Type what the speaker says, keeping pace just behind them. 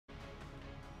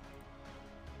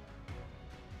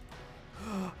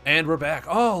And we're back.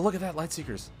 Oh, look at that, Light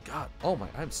Seekers. God, oh my,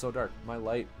 I'm so dark. My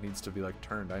light needs to be like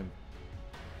turned.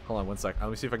 Hold on one sec. Let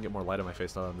me see if I can get more light on my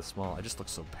face now that I'm this small. I just look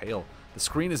so pale. The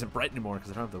screen isn't bright anymore because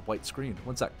I don't have the white screen.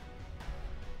 One sec.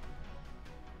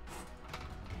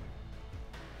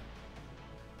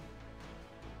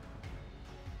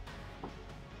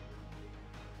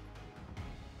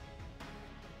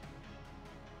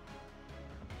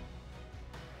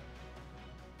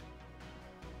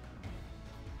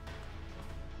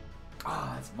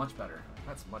 Ah, that's much better.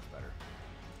 That's much better.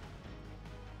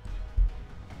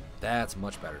 That's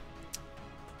much better.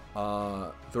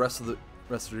 The rest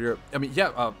of Europe. I mean,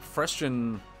 yeah.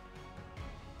 Frestian.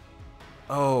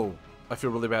 Oh, I feel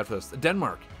really bad for this.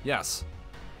 Denmark. Yes.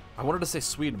 I wanted to say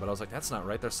Sweden, but I was like, that's not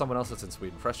right. There's someone else that's in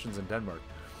Sweden. Frestian's in Denmark.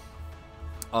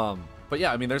 But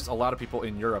yeah, I mean, there's a lot of people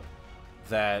in Europe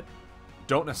that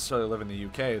don't necessarily live in the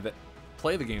UK that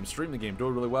play the game, stream the game, do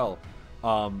it really well.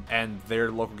 And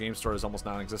their local game store is almost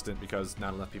non-existent because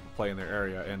not enough people play in their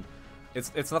area, and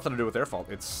it's nothing to do with their fault.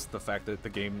 It's the fact that the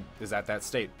game is at that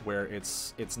state where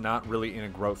it's not really in a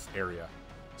growth area.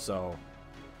 So,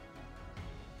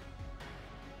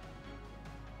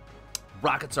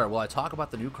 Rocketstar, will I talk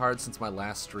about the new cards since my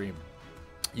last stream?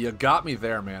 You got me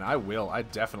there, man. I will. I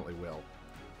definitely will.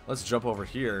 Let's jump over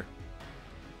here.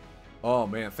 Oh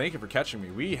man, thank you for catching me.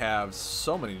 We have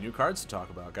so many new cards to talk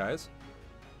about, guys.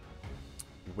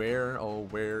 Where, oh,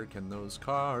 where can those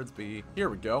cards be? Here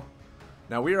we go.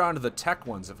 Now we are on to the tech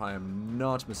ones, if I am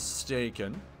not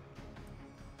mistaken.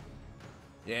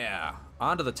 Yeah,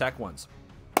 on to the tech ones.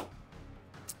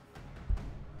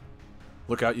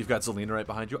 Look out, you've got Zelina right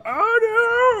behind you.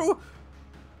 Oh no!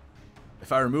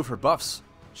 If I remove her buffs,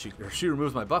 she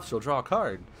removes my buffs, she'll draw a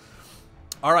card.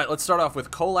 Alright, let's start off with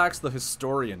Kolax the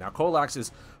Historian. Now, Kolax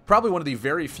is probably one of the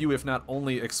very few, if not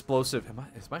only, explosive...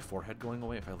 Is my forehead going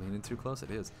away if I lean in too close?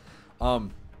 It is.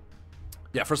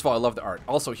 Yeah, first of all, I love the art.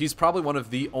 Also, he's probably one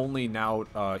of the only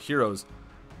now heroes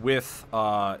with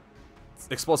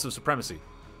explosive supremacy.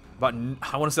 But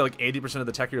I want to say like 80% of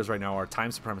the tech heroes right now are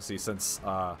time supremacy since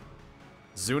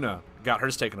Zuna got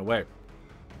hers taken away.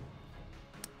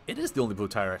 It is the only blue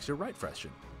Tyrex. You're right, Frestian.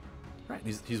 Right,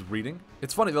 he's reading.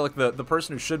 It's funny though, like the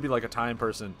person who should be like a time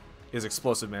person is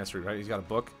explosive mastery, right? He's got a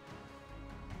book,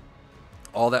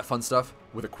 all that fun stuff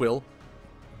with a quill.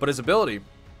 But his ability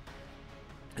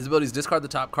is discard the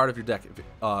top card of your deck.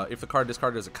 If the card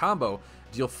discarded is a combo,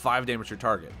 deal 5 damage to your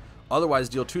target. Otherwise,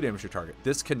 deal 2 damage to your target.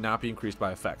 This cannot be increased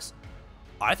by effects.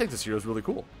 I think this hero is really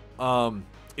cool.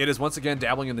 It is once again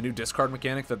dabbling in the new discard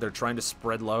mechanic that they're trying to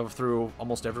spread love through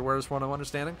almost everywhere, is what I'm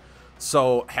understanding.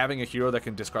 So having a hero that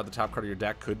can discard the top card of your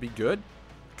deck could be good,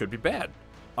 could be bad.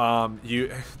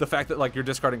 The fact that like you're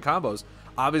discarding combos,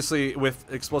 obviously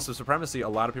with explosive supremacy, a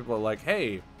lot of people are like,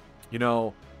 hey, you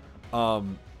know,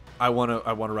 I want to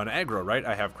run aggro, right?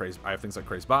 I have things like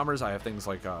Crazed Bombers, I have things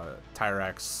like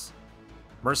Tyrax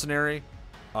Mercenary,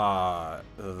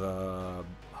 the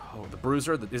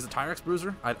Bruiser. Is it Tyrax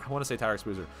Bruiser? I want to say Tyrax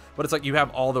Bruiser, but it's like you have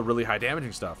all the really high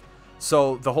damaging stuff.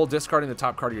 So the whole discarding the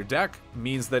top card of your deck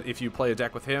means that if you play a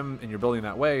deck with him and you're building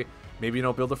that way, maybe you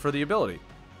don't build it for the ability,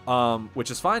 which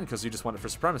is fine because you just want it for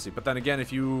supremacy. But then again,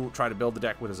 if you try to build the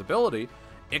deck with his ability,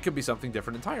 it could be something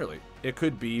different entirely. It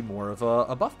could be more of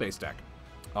a buff-based deck.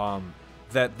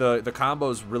 That the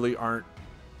combos really aren't...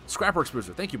 Scrapworks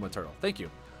Bruiser. Thank you, Montero. Thank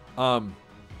you.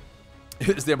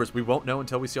 It's the Embers. We won't know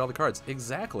until we see all the cards.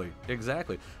 Exactly.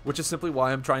 Exactly. Which is simply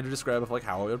why I'm trying to describe like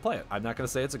how I would play it. I'm not going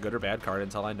to say it's a good or bad card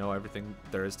until I know everything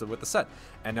there is with the set.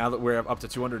 And now that we're up to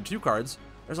 202 cards,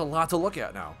 there's a lot to look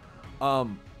at now.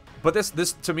 But this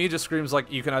to me just screams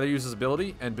like you can either use his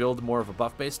ability and build more of a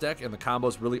buff-based deck, and the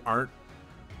combos really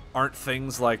aren't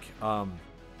things like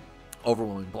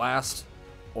Overwhelming Blast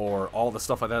or all the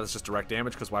stuff like that that's just direct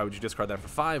damage, because why would you discard that for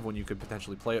 5 when you could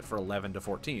potentially play it for 11 to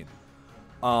 14?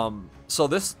 So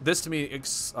this to me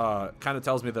kind of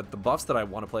tells me that the buffs that I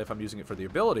want to play if I'm using it for the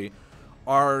ability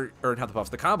are, or not the buffs,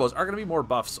 the combos are going to be more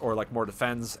buffs or like more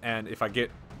defense, and if I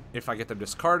get them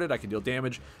discarded, I can deal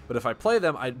damage. But if I play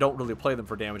them, I don't really play them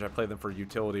for damage. I play them for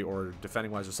utility or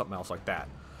defending wise or something else like that.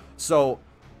 So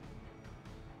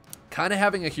kind of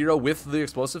having a hero with the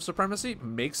explosive supremacy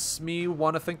makes me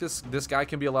want to think this guy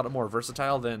can be a lot more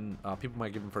versatile than people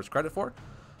might give him first credit for.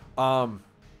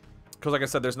 Because like I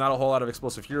said, there's not a whole lot of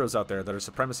explosive heroes out there that are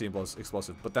supremacy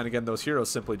explosive. But then again, those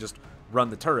heroes simply just run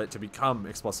the turret to become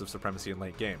explosive supremacy in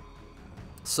late game.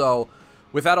 So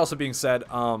with that also being said,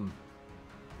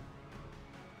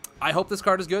 I hope this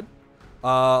card is good.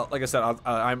 Like I said,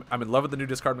 I'm in love with the new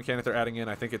discard mechanic they're adding in.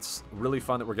 I think it's really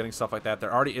fun that we're getting stuff like that.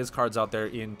 There already is cards out there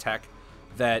in tech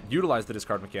that utilize the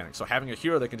discard mechanic. So having a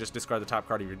hero that can just discard the top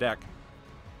card of your deck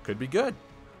could be good.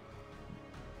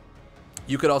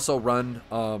 You could also run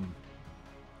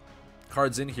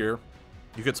cards in here.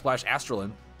 You could splash Astral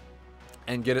in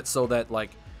and get it so that,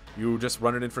 like, you just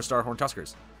run it in for Starhorn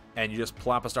Tuskers. And you just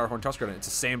plop a Starhorn Tusker in it. It's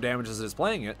the same damage as it is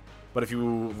playing it, but if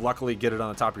you luckily get it on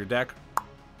the top of your deck,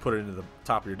 put it into the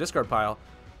top of your discard pile,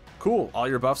 cool. All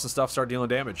your buffs and stuff start dealing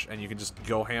damage, and you can just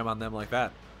go ham on them like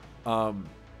that.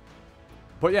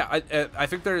 But yeah, I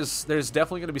think there's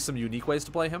definitely going to be some unique ways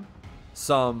to play him.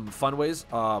 Some fun ways,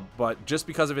 but just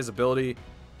because of his ability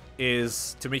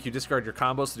is to make you discard your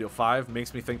combos to deal 5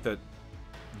 makes me think that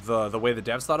the way the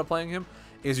devs thought of playing him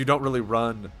is you don't really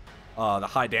run the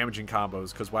high damaging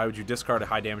combos, because why would you discard a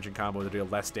high damaging combo to deal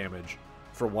less damage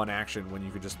for one action when you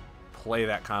could just play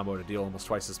that combo to deal almost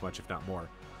twice as much, if not more.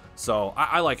 So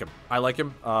I like him. I like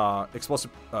him.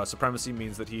 Explosive Supremacy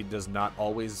means that he does not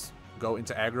always go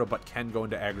into aggro, but can go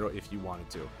into aggro if you wanted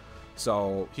to.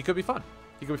 So he could be fun.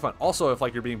 He could be fun. Also, if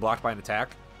like you're being blocked by an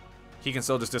attack, he can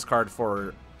still just discard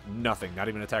for nothing, not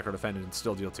even attack or defend, and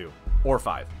still deal 2 or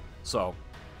 5. So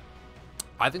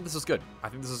I think this is good. I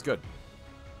think this is good.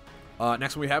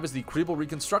 Next one we have is the Creeble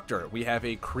Reconstructor. We have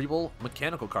a Creeble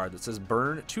mechanical card that says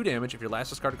burn 2 damage if your last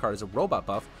discarded card is a robot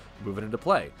buff, move it into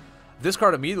play. This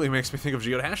card immediately makes me think of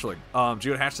Geode Hatchling.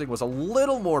 Geode Hatchling was a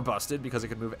little more busted because it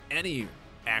could move any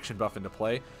action buff into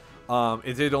play.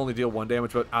 It did only deal 1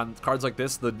 damage, but on cards like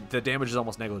this, the damage is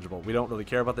almost negligible. We don't really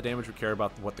care about the damage, we care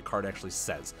about what the card actually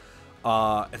says.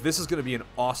 This is going to be an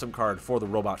awesome card for the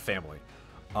robot family.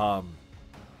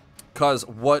 Because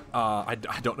what, I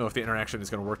don't know if the interaction is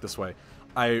going to work this way.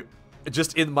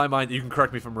 Just in my mind, you can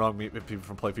correct me if I'm wrong, if people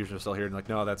from Play Fusion are still here and like,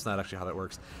 no, that's not actually how that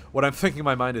works. What I'm thinking in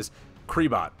my mind is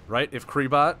Creebot, right? If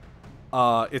Creebot,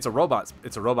 it's a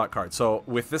robot card. So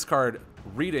with this card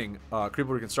reading Creeble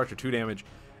Reconstructor 2 damage,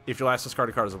 if your last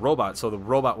discarded card is a robot, so the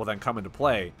robot will then come into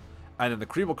play, and then the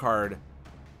Creeble card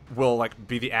will like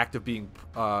be the act of being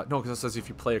no, because it says if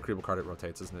you play a Creeble card it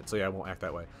rotates, isn't it? So yeah, it won't act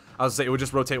that way. I was gonna say it would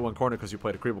just rotate one corner because you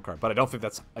played a Creeble card, but I don't think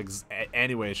that's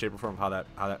any way, shape, or form of how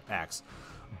that acts.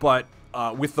 But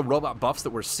with the robot buffs that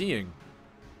we're seeing,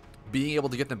 being able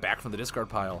to get them back from the discard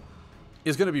pile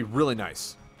is going to be really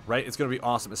nice, right? It's going to be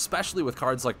awesome, especially with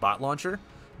cards like Bot Launcher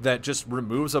that just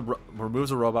removes a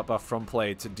robot buff from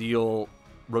play to deal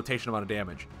rotation amount of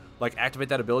damage. Like activate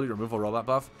that ability to remove a robot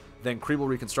buff, then Creeble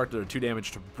Reconstructor 2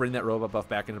 damage to bring that robot buff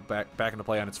back into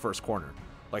play on its first corner.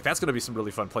 Like that's going to be some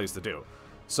really fun plays to do.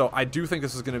 So I do think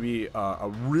this is going to be a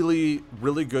really,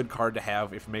 really good card to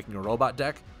have if you're making a robot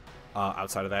deck.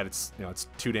 Outside of that, it's it's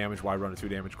 2 damage. Why run a 2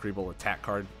 damage Creeble attack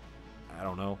card? I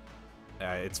don't know.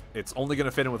 It's only going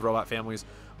to fit in with robot families,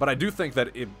 but I do think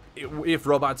that if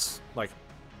robots, like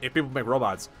if people make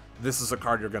robots, this is a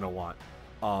card you're going to want.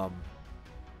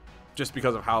 Just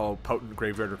because of how potent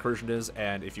Graveyard Recursion is,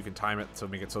 and if you can time it to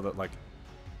make it so that like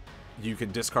you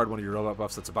can discard one of your robot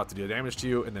buffs that's about to deal damage to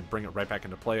you and then bring it right back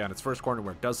into play on its first corner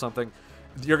where it does something,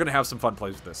 you're going to have some fun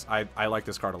plays with this. I like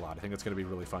this card a lot. I think it's going to be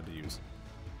really fun to use.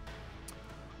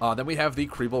 Then we have the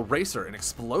Creeble Racer, an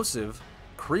explosive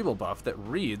Creeble buff that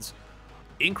reads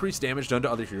increase damage done to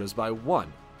other heroes by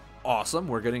 1. Awesome.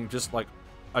 We're getting just like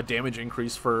a damage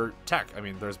increase for tech. I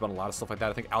mean, there's been a lot of stuff like that.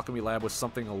 I think Alchemy Lab was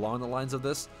something along the lines of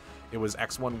this. It was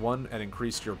X11 and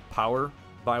increased your power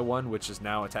by 1, which is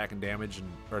now attack and damage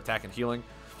or attack and healing,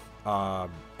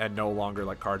 and no longer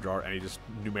like card draw or any just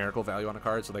numerical value on a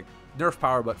card. So like nerf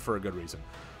power, but for a good reason.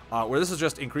 Where this is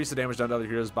just increase the damage done to other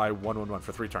heroes by 1/1/1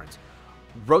 for 3 turns.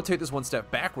 Rotate this 1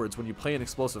 step backwards when you play an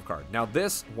explosive card. Now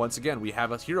this, once again, we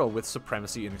have a hero with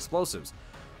supremacy and explosives.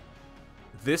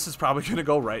 This is probably going to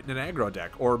go right in an aggro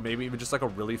deck, or maybe even just like a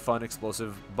really fun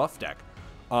explosive buff deck.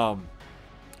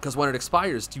 Because when it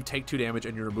expires, you take 2 damage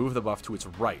and you remove the buff to its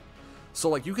right. So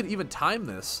like you can even time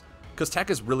this, because tech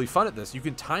is really fun at this. You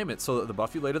can time it so that the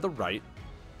buff you lay to the right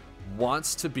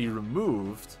wants to be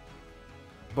removed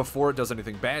before it does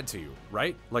anything bad to you,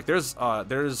 right? Like there's I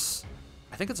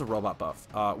think it's a robot buff,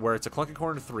 where it's a Clunky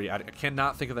Corner 3. I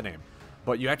cannot think of the name.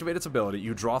 But you activate its ability,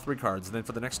 you draw 3 cards, and then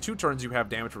for the next 2 turns you have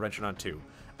damage prevention on 2.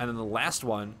 And then the last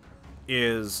one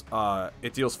is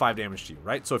it deals 5 damage to you,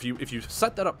 right? So if you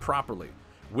set that up properly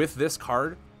with this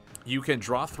card, you can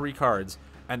draw 3 cards,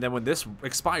 and then when this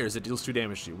expires, it deals 2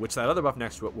 damage to you, which that other buff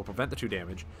next to it will prevent the 2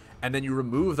 damage. And then you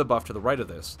remove the buff to the right of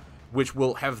this, which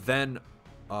will have then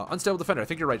Unstable Defender. I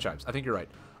think you're right, Chimes. I think you're right.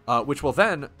 Which will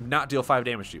then not deal 5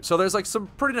 damage to you. So there's like some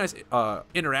pretty nice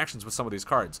interactions with some of these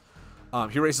cards.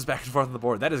 He races back and forth on the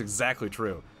board. That is exactly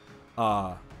true.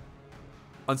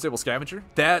 Unstable Scavenger.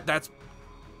 That's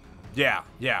yeah.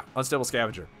 Unstable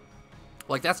Scavenger.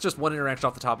 Like that's just one interaction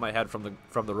off the top of my head from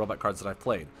the robot cards that I've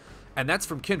played, and that's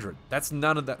from Kindred. That's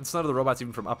none of the robots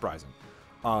even from Uprising.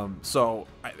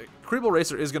 Creeble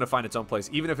Racer is going to find its own place,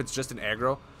 even if it's just an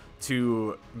aggro,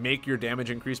 to make your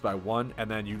damage increase by 1, and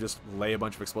then you just lay a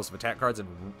bunch of explosive attack cards and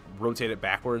rotate it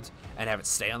backwards and have it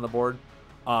stay on the board.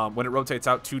 When it rotates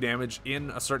out, 2 damage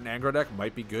in a certain aggro deck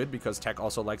might be good, because Tech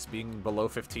also likes being below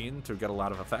 15 to get a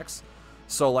lot of effects.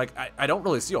 So, like, I don't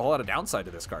really see a whole lot of downside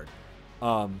to this card.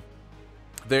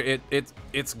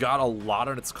 It's got a lot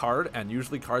on its card, and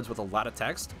usually cards with a lot of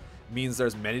text means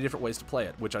there's many different ways to play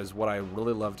it, which is what I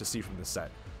really love to see from this set,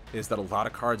 is that a lot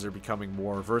of cards are becoming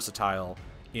more versatile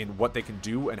in what they can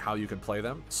do and how you can play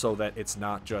them, so that it's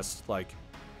not just like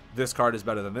this card is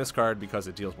better than this card because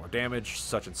it deals more damage,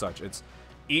 such and such. It's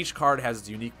each card has its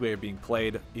unique way of being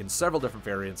played in several different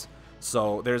variants,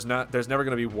 so there's never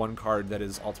going to be one card that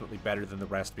is ultimately better than the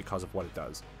rest because of what it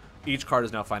does. Each card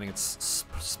is now finding its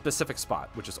specific spot,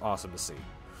 which is awesome to see.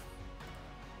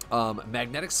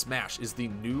 Magnetic Smash is the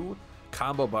new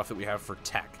combo buff that we have for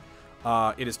Tech.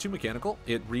 It is 2 mechanical.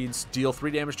 It reads deal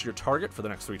 3 damage to your target for the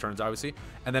next 3 turns, obviously.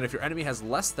 And then if your enemy has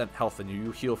less than health than you,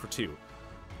 you heal for 2.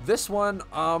 This one,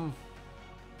 I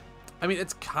mean,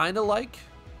 it's kind of like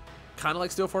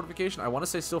Steel Fortification. I want to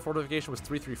say Steel Fortification was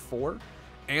 3/3/4,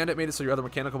 and it made it so your other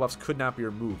mechanical buffs could not be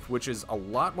removed, which is a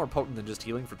lot more potent than just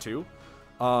healing for 2.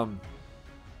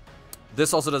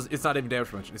 This also does, it's not even damage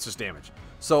prevention, it's just damage.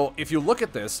 So if you look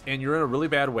at this and you're in a really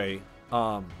bad way,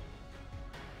 yeah,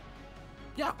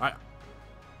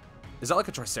 is that like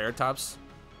a Triceratops?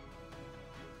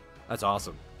 That's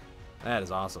awesome. That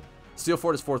is awesome. Steel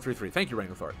Fort is 4/3/3. Thank you,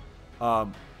 Wrangler.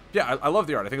 Yeah, I love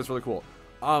the art. I think it's really cool.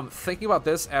 Thinking about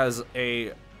this as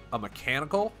a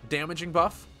mechanical damaging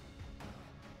buff,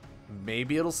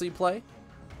 maybe it'll see play.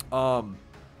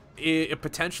 It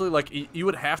potentially, like, you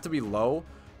would have to be low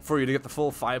for you to get the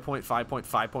full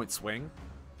 5.5.5 swing.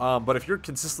 But if you're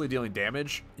consistently dealing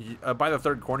damage, by the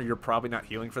 3rd corner, you're probably not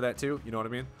healing for that too. You know what I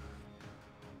mean?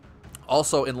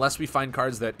 Also, unless we find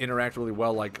cards that interact really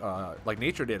well, like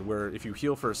Nature did, where if you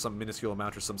heal for some minuscule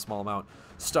amount or some small amount,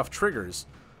 stuff triggers.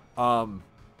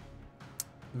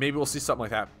 Maybe we'll see something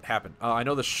like that happen. I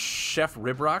know the Chef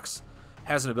Ribrox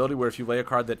has an ability where if you lay a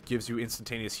card that gives you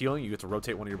instantaneous healing, you get to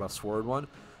rotate one of your buffs forward 1.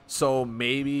 So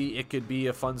maybe it could be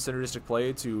a fun synergistic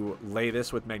play to lay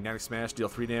this with Magnetic Smash, deal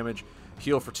 3 damage,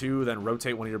 heal for 2, then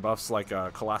rotate one of your buffs like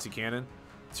Colossi Cannon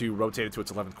to rotate it to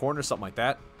its 11th corner, something like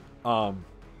that.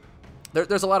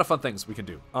 There's a lot of fun things we can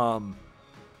do.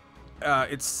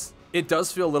 It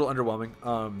does feel a little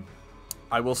underwhelming.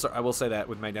 I will say that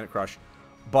with Magnetic Crush,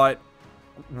 but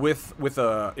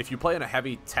if you play in a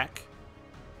heavy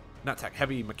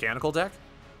heavy mechanical deck.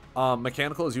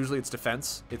 Mechanical is usually its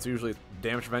defense. It's usually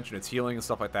damage prevention, it's healing and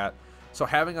stuff like that. So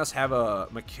having us have a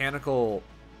mechanical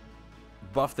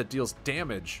buff that deals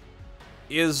damage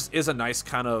is a nice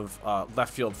kind of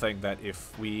left field thing that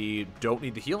if we don't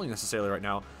need the healing necessarily right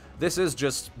now, this is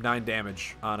just 9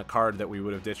 damage on a card that we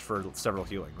would have ditched for several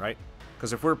healing, right?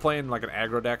 Because if we're playing like an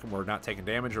aggro deck and we're not taking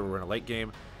damage, or we're in a late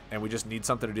game and we just need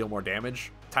something to deal more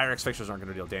damage, Tyrex fixtures aren't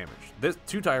going to deal damage.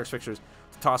 2 Tyrex fixtures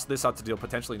to toss this out to deal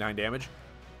potentially 9 damage,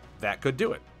 that could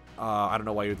do it. I don't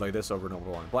know why you'd lay this over an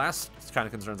Overwhelming Blast. It's kind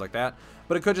of concerns like that,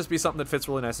 but it could just be something that fits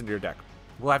really nice into your deck.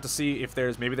 We'll have to see if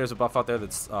maybe there's a buff out there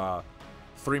that's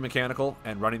 3 mechanical,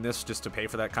 and running this just to pay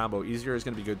for that combo easier is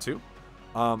going to be good too.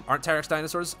 Aren't Tyrex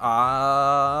dinosaurs?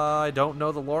 I don't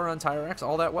know the lore on Tyrex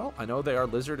all that well. I know they are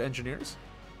lizard engineers.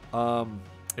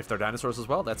 If they're dinosaurs as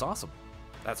well, that's awesome.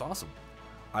 That's awesome.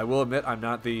 I will admit I'm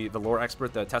not the lore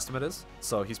expert that Testament is,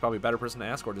 so he's probably a better person to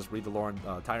ask, or just read the lore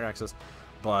on Tyraxes.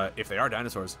 But if they are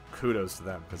dinosaurs, kudos to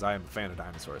them, because I am a fan of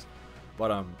dinosaurs.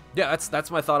 But yeah, that's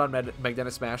my thought on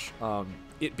Magnetic Smash.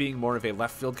 It being more of a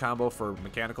left field combo for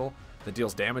mechanical that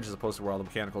deals damage as opposed to where all the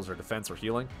mechanicals are defense or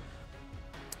healing.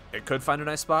 It could find a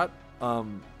nice spot.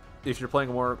 If you're playing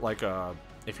a more like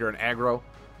if you're an aggro,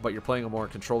 but you're playing a more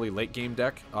control-y late game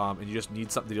deck, and you just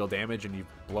need something to deal damage, and you've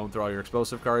blown through all your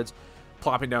explosive cards,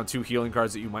 plopping down 2 healing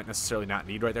cards that you might necessarily not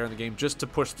need right there in the game, just to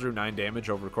push through 9 damage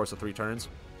over the course of 3 turns,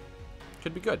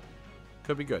 could be good.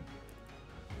 Could be good.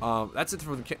 That's it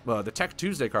for the Tech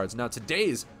Tuesday cards. Now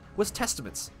today's was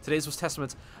Testaments. Today's was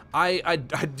Testaments. I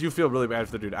do feel really bad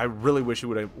for the dude. I really wish he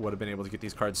would have been able to get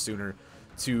these cards sooner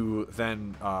to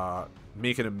then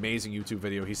make an amazing YouTube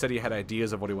video. He said he had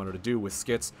ideas of what he wanted to do with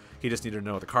skits. He just needed to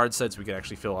know what the card said so we could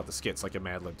actually fill out the skits like a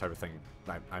Mad Lib type of thing.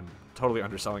 I'm totally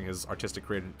underselling his artistic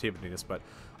creativeness, but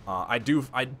I do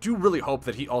really hope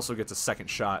that he also gets a second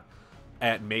shot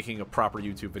at making a proper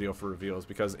YouTube video for reveals,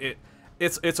 because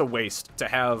it's a waste to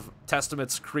have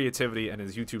Testament's creativity and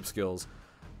his YouTube skills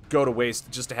go to waste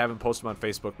just to have him post them on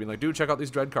Facebook being like, dude, check out these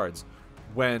Dread cards,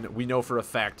 when we know for a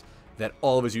fact that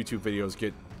all of his YouTube videos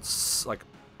get like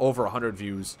over 100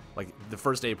 views. Like, the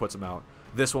first day he puts them out.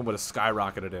 This one would have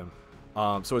skyrocketed him.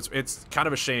 So it's kind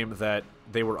of a shame that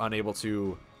they were unable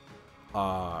to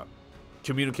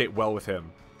communicate well with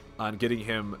him on getting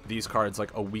him these cards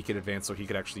like a week in advance so he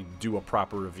could actually do a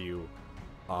proper review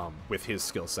with his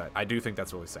skill set. I do think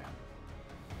that's really sad.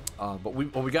 But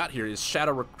what we got here is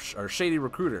Shady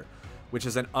Recruiter, which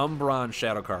is an Umbron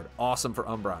shadow card. Awesome for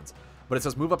Umbrons. But it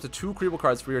says move up to 2 Creeble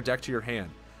cards from your deck to your hand.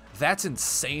 That's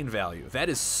insane value. That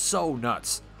is so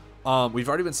nuts. We've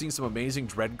already been seeing some amazing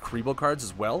Dread Creeble cards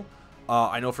as well.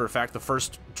 I know for a fact the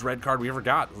first Dread card we ever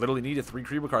got literally needed 3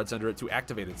 Creeble cards under it to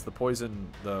activate it. It's the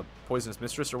Poisonous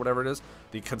Mistress or whatever it is.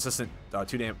 The consistent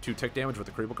 2 tick damage with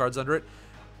the Creeble cards under it.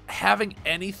 Having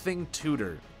anything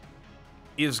tutor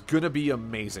is going to be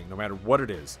amazing no matter what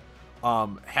it is.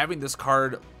 Having this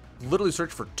card literally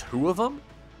search for 2 of them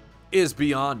is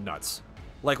beyond nuts.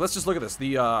 Like, let's just look at this.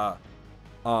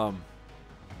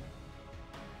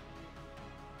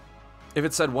 If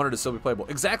it said 1, it'd still be playable.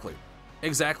 Exactly.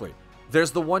 Exactly.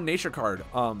 There's the 1 nature card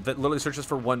that literally searches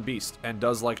for 1 beast and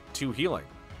does like 2 healing.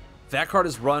 That card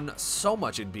is run so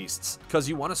much in beasts because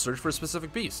you want to search for a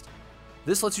specific beast.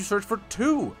 This lets you search for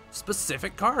 2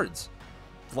 specific cards.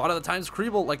 A lot of the times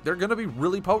Creeble, like, they're going to be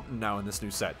really potent now in this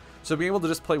new set. So being able to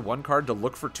just play 1 card to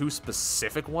look for 2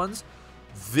 specific ones,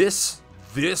 this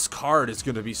card is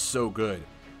going to be so good.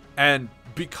 And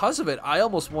because of it, I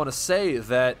almost want to say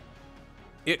that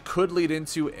it could lead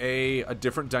into a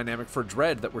different dynamic for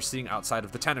Dread that we're seeing outside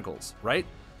of the Tentacles, right?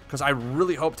 Because I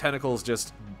really hope Tentacles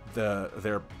just,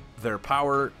 their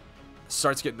power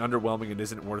starts getting underwhelming and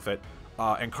isn't worth it.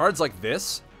 And cards like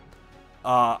this,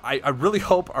 I really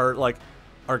hope are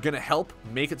going to help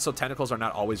make it so Tentacles are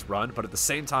not always run, but at the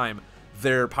same time,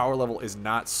 their power level is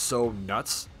not so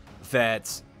nuts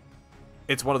that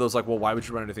it's one of those like, well, why would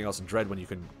you run anything else in Dread when you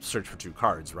can search for 2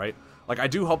 cards, right? Like, I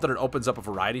do hope that it opens up a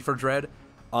variety for Dread,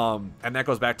 and that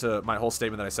goes back to my whole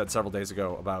statement that I said several days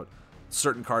ago about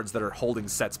certain cards that are holding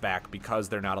sets back because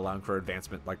they're not allowing for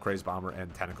advancement, like Crazed Bomber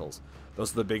and Tentacles.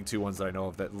 Those are the big 2 ones that I know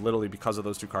of that literally, because of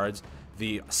those 2 cards,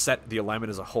 the alignment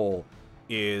as a whole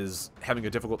is having a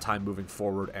difficult time moving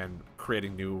forward and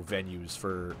creating new venues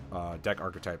for deck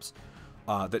archetypes.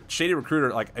 That Shady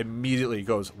Recruiter, like, immediately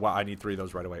goes, wow, I need 3 of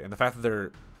those right away. And the fact that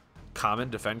they're common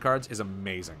defend cards is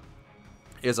amazing.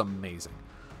 Is amazing.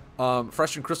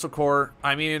 Fresh and Crystal Core,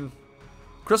 I mean,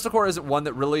 Crystal Core isn't one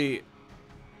that really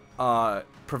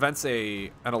prevents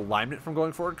an alignment from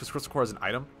going forward, because Crystal Core is an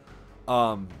item,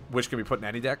 which can be put in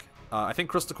any deck. I think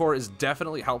Crystal Core is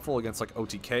definitely helpful against, like,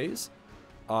 OTKs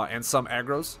and some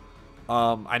aggros.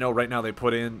 I know right now they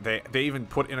even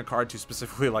put in a card to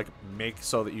specifically, like, make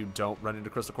so that you don't run into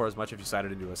Crystal Core as much if you side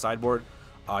it into a sideboard.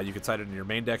 You could side it in your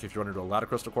main deck if you run into a lot of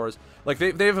Crystal Cores. Like,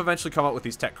 they've eventually come out with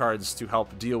these tech cards to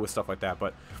help deal with stuff like that,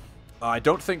 but I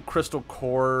don't think Crystal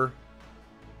Core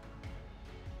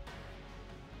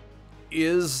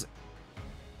is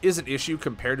an issue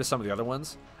compared to some of the other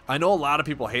ones. I know a lot of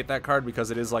people hate that card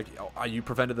because it is like, oh, you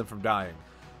prevented them from dying.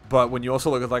 But when you also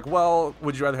look at, like, well,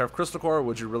 would you rather have Crystal Core or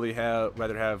would you really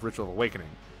rather have Ritual of Awakening?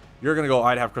 You're going to go,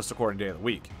 I'd have Crystal Core in Day of the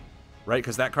Week, right?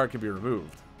 Because that card can be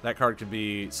removed. That card can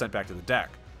be sent back to the deck.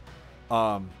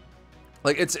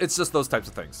 Like, it's just those types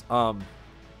of things.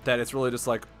 That it's really just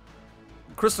like,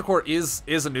 Crystal Core is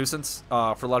a nuisance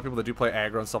for a lot of people that do play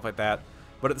aggro and stuff like that.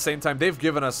 But at the same time, they've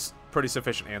given us pretty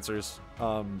sufficient answers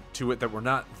to it that we're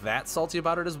not that salty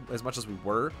about it as much as we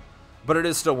were. But it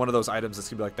is still one of those items that's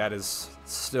going to be like, that is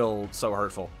still so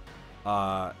hurtful.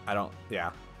 Yeah.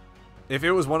 If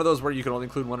it was one of those where you could only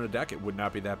include 1 in a deck, it would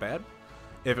not be that bad.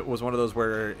 If it was one of those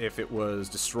where if it was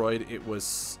destroyed, it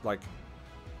was like,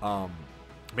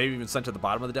 maybe even sent to the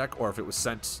bottom of the deck, or if it was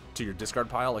sent to your discard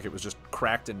pile, like it was just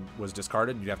cracked and was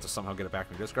discarded, and you'd have to somehow get it back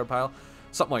in your discard pile.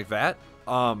 Something like that.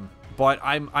 But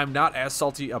I'm not as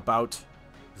salty about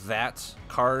that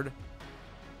card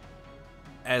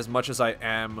as much as I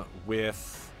am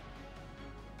with,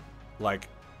 like,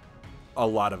 a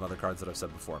lot of other cards that I've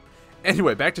said before.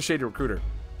 Anyway, back to Shady Recruiter.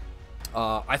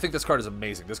 I think this card is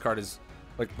amazing. This card is,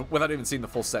 like, without even seeing the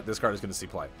full set, this card is going to see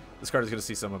play. This card is going to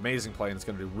see some amazing play, and it's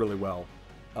going to do really well.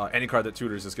 Any card that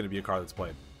tutors is going to be a card that's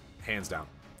played. Hands down.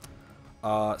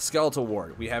 Skeletal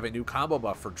Ward. We have a new combo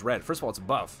buff for Dread. First of all, it's a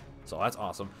buff, so that's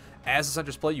awesome. As the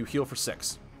center's play, you heal for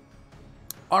 6.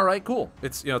 Alright, cool.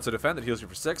 It's a defend that heals you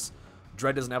for 6.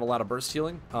 Dread doesn't have a lot of burst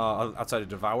healing outside of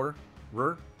Devourer,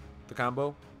 the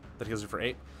combo that heals you for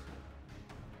 8.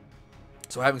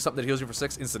 So having something that heals you for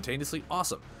 6 instantaneously,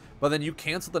 awesome. But then you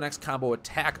cancel the next combo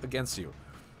attack against you.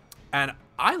 And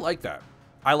I like that.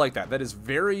 I like that. That is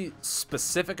very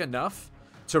specific enough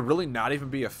to really not even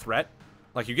be a threat.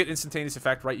 Like, you get instantaneous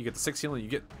effect, right? You get the 6 healing, you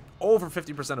get over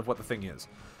 50% of what the thing is.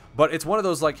 But it's one of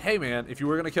those like, hey man, if you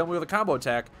were going to kill me with a combo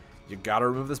attack, you got to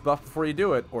remove this buff before you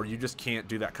do it, or you just can't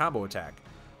do that combo attack.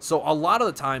 So a lot of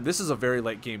the time, this is a very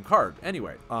late game card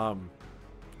anyway.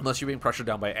 Unless you're being pressured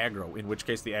down by aggro, in which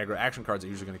case the aggro action cards are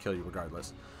usually going to kill you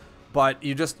regardless. But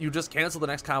you just cancel the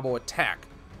next combo attack.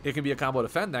 It can be a combo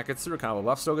defend, that gets through, a combo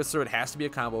buff still gets through. It has to be a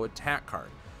combo attack card,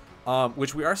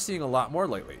 which we are seeing a lot more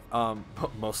lately,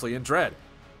 mostly in Dread.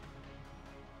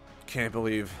 Can't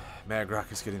believe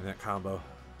Magrock is getting that combo.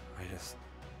 I just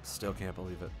still can't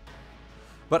believe it.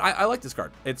 But I like this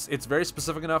card. It's very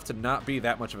specific enough to not be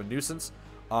that much of a nuisance.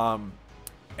 And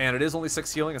it is only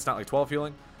 6 healing. It's not like 12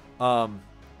 healing.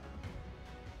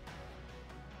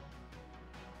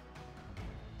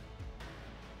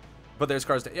 But there's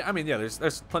cards to, I mean, yeah,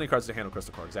 there's plenty of cards to handle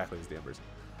Crystal Core, exactly as the Embers.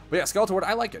 But yeah, Skeletal Ward,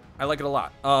 I like it. I like it a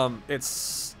lot.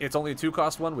 It's only a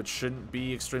 2-cost one, which shouldn't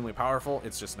be extremely powerful.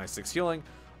 It's just nice 6 healing.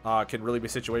 Can really be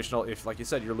situational if, like you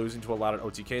said, you're losing to a lot of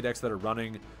OTK decks that are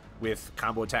running with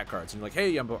combo attack cards. And you're like,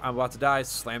 hey, I'm about to die,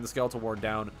 slam the Skeletal Ward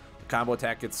down. The combo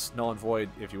attack gets null and void.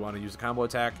 If you want to use a combo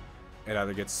attack, it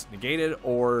either gets negated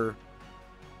or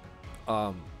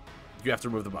you have to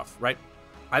remove the buff, right?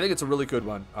 I think it's a really good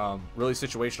one, really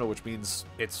situational, which means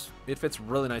it fits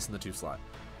really nice in the 2 slot.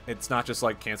 It's not just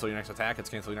like cancel your next attack, it's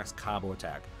cancel your next combo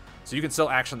attack. So you can still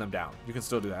action them down. You can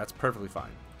still do that. That's perfectly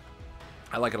fine.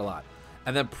 I like it a lot.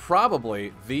 And then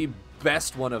probably the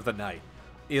best one of the night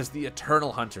is the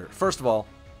Eternal Hunter. First of all,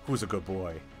 who's a good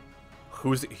boy?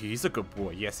 He's a good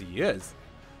boy. Yes, he is.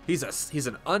 He's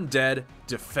an undead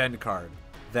defend card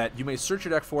that you may search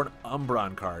your deck for an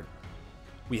Umbron card.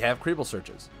 We have Creeble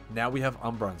searches. Now we have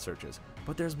Umbron searches.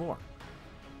 But there's more.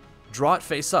 Draw it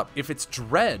face up. If it's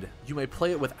Dread, you may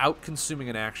play it without consuming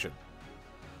an action.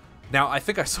 Now, I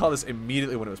think I saw this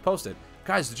immediately when it was posted.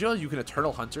 Guys, did you know you can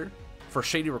Eternal Hunter for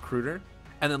Shady Recruiter,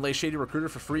 and then lay Shady Recruiter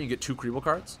for free and get 2 Creeble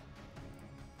cards?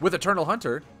 With Eternal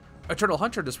Hunter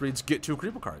just reads get 2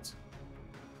 Creeble cards.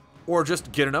 Or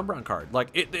just get an Umbron card.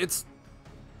 Like, it's...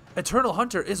 Eternal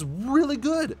Hunter is really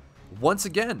good. Once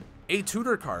again, a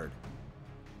tutor card.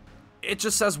 It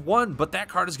just says 1, but that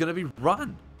card is going to be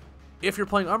run if you're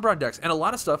playing Umbron decks. And a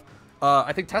lot of stuff,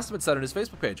 I think Testament said on his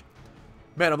Facebook page,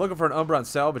 man, I'm looking for an Umbron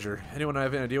Salvager. Anyone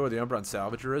have any idea where the Umbron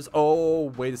Salvager is? Oh,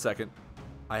 wait a second.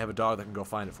 I have a dog that can go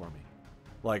find it for me.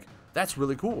 Like, that's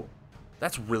really cool.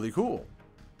 That's really cool.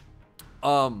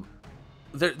 Umbrons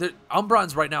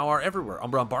right now are everywhere.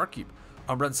 Umbron Barkeep,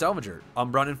 Umbron Salvager,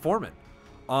 Umbron Informant.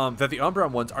 That the Umbron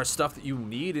ones are stuff that you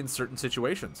need in certain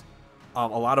situations. A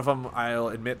lot of them, I'll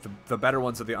admit, the better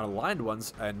ones are the unaligned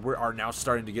ones, and we are now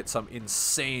starting to get some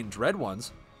insane Dread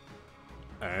ones.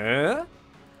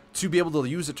 To be able to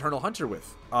use Eternal Hunter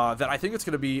with. That I think it's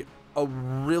going to be a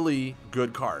really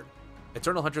good card.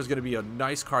 Eternal Hunter is going to be a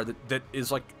nice card that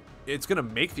is like, it's going to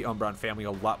make the Umbron family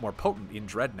a lot more potent in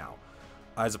Dread now.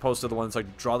 As opposed to the ones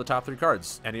like, draw the top 3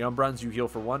 cards. Any Umbrons, you heal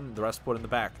for 1, the rest put in the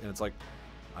back. And it's like,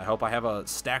 I hope I have a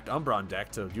stacked Umbron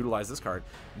deck to utilize this card.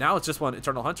 Now it's just one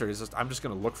Eternal Hunter. It's just, I'm just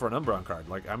going to look for an Umbron card.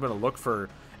 Like, I'm going to look for...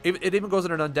 It even goes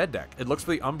in an undead deck. It looks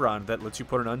for the Umbron that lets you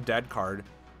put an undead card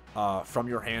from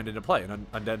your hand into play. An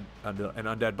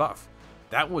undead buff.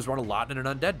 That was run a lot in an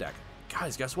undead deck.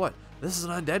 Guys, guess what? This is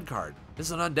an undead card. This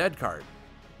is an undead card.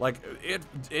 Like,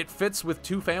 it fits with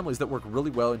 2 families that work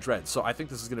really well in Dread. So I think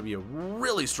this is going to be a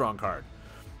really strong card.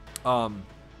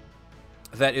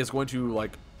 That is going to,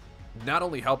 like... not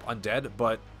only help Undead,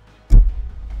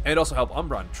 and also help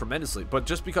Umbron tremendously. But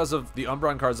just because of the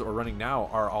Umbron cards that we're running now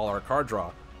are all our card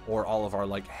draw, or all of our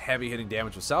like heavy hitting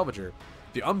damage with Salvager,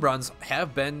 the Umbrons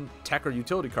have been tech or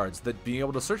utility cards that being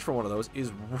able to search for one of those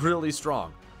is really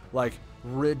strong. Like,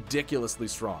 ridiculously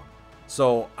strong.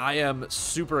 So I am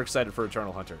super excited for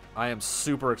Eternal Hunter. I am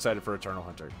super excited for Eternal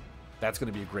Hunter. That's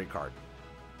going to be a great card.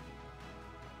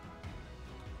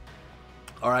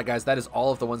 Alright guys, that is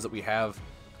all of the ones that we have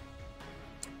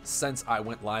since I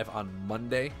went live on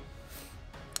Monday.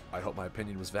 I hope my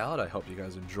opinion was valid. I hope you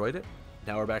guys enjoyed it.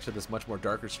 Now we're back to this much more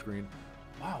darker screen.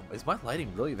 Wow, is my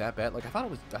lighting really that bad? Like, I thought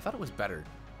it was better.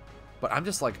 But I'm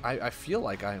just like, I feel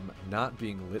like I'm not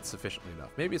being lit sufficiently enough.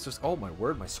 Maybe it's just, oh my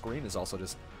word, my screen is also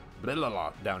just blah, blah,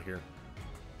 blah, down here.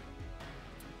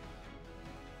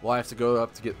 Well, I have to go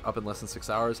up to get up in less than 6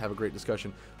 hours. Have a great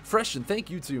discussion. Freshton, thank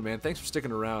you too, man. Thanks for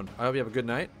sticking around. I hope you have a good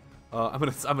night. I'm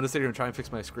gonna sit here and try and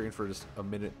fix my screen for just a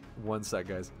minute. 1 sec,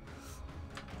 guys.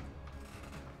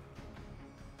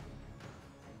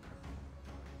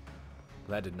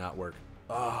 That did not work.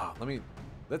 Ah,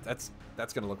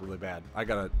 that's gonna look really bad.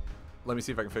 Let me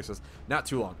see if I can fix this. Not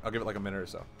too long. I'll give it like a minute or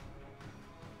so.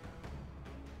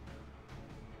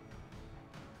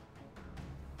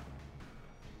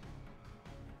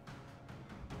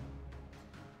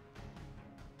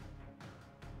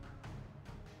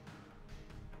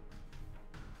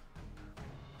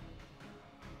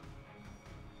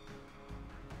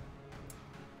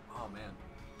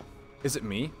 Is it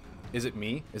me? Is it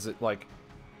me? Is it like...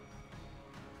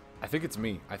 I think it's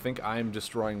me. I think I'm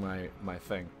destroying my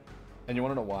thing. And you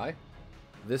want to know why?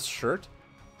 This shirt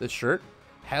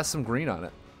has some green on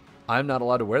it. I'm not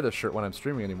allowed to wear this shirt when I'm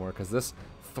streaming anymore because this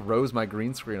throws my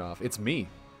green screen off. It's me.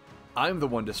 I'm the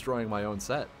one destroying my own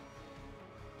set.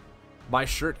 My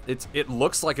shirt, it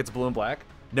looks like it's blue and black.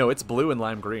 No, it's blue and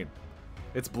lime green.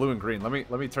 It's blue and green. Let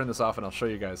me turn this off and I'll show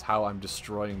you guys how I'm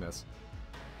destroying this.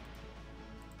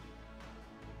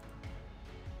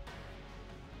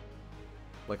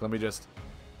 Like, let me just...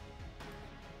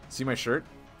 See my shirt?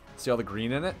 See all the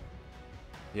green in it?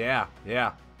 Yeah.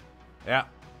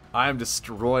 I am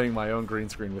destroying my own green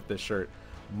screen with this shirt.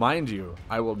 Mind you,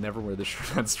 I will never wear this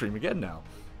shirt on stream again now.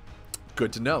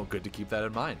 Good to know. Good to keep that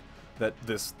in mind. That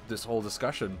this whole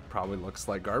discussion probably looks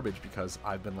like garbage because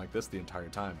I've been like this the entire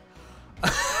time.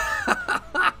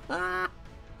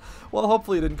 Well,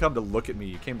 hopefully you didn't come to look at me.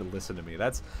 You came to listen to me.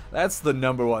 That's the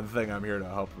 #1 thing I'm here to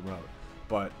help promote.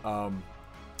 But,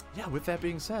 yeah, with that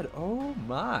being said, oh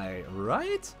my,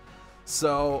 right?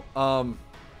 So,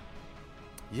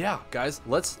 yeah, guys,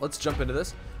 let's jump into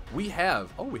this. We have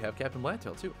Captain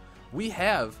Blacktail too. We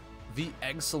have the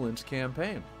excellent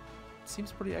campaign.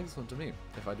 Seems pretty excellent to me,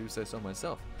 if I do say so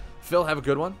myself. Phil, have a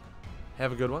good one.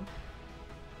 Have a good one.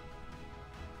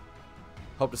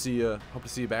 Hope to see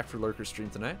you back for Lurker stream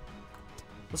tonight.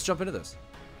 Let's jump into this.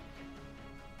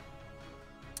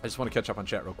 I just want to catch up on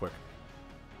chat real quick.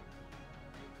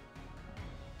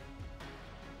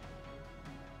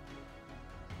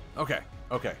 Okay.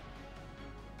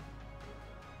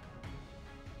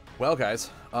 Well, guys,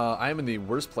 I am in the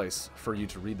worst place for you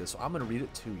to read this, so I'm going to read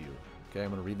it to you. Okay, I'm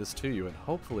going to read this to you, and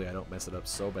hopefully I don't mess it up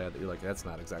so bad that you're like, that's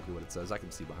not exactly what it says. I can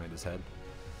see behind his head.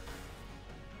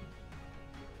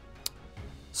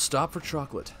 Stop for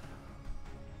chocolate.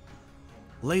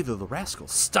 Lather the rascal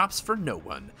stops for no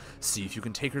one. See if you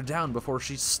can take her down before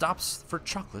she stops for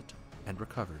chocolate and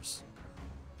recovers.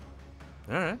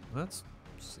 Alright, let's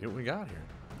see what we got here.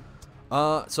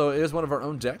 So it is one of our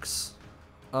own decks.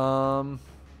 What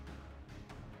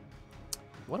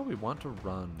do we want to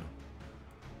run?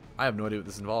 I have no idea what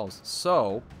this involves.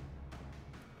 So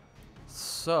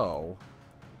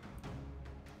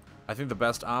I think the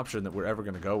best option that we're ever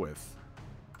going to go with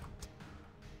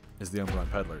is the Unbroad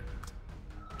Peddler.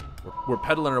 We're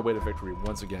peddling our way to victory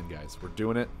once again, guys. We're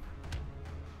doing it.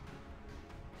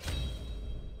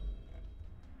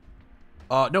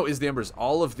 No, is the Embers.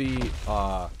 All of the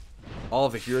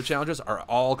hero challenges are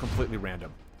all completely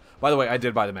random. By the way, I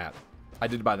did buy the mat.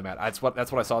 That's what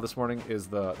I saw this morning. Is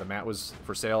the mat was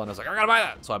for sale, and I was like, I gotta buy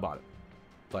that, so I bought it.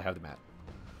 So I have the mat.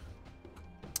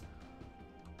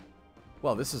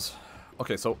 Well, this is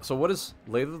okay. So what is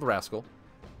Lather the Rascal?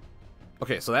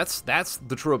 Okay, so that's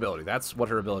the true ability. That's what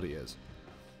her ability is.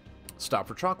 Stop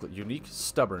for chocolate. Unique,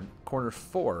 stubborn. Corner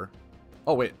 4.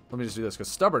 Oh wait, let me just do this because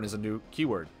stubborn is a new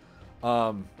keyword.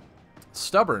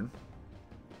 Stubborn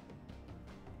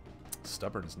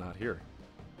is not here.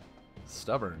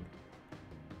 Stubborn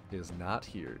is not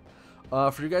here.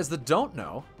 For you guys that don't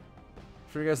know,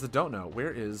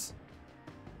 where is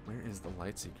the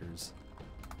Lightseekers?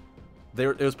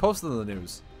 It was posted in the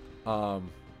news.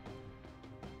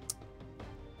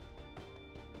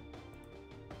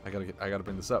 I gotta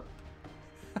bring this up.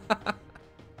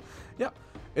 Yeah,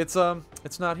 it's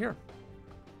not here.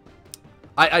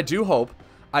 I do hope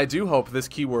this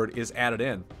keyword is added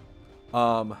in.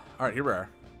 All right, here we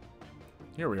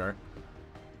are.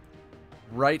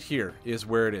 Right here is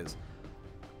where it is.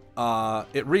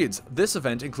 It reads, this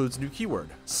event includes new keyword,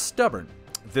 stubborn.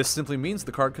 This simply means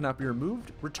the card cannot be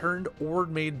removed, returned, or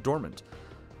made dormant.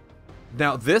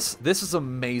 Now, this is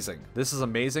amazing. This is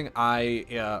amazing.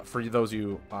 For those of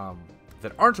you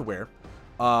that aren't aware,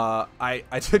 I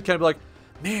did kind of be like,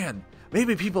 man,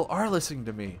 maybe people are listening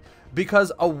to me.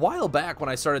 Because a while back when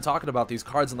I started talking about these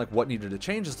cards and like what needed to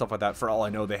change and stuff like that, for all I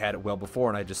know they had it well before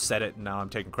and I just said it and now I'm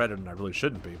taking credit and I really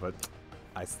shouldn't be, but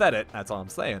I said it, that's all I'm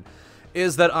saying,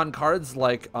 is that on cards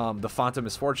like the Font of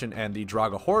Misfortune and the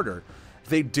Draga Hoarder,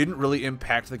 they didn't really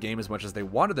impact the game as much as they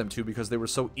wanted them to because they were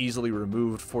so easily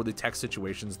removed for the text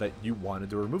situations that you wanted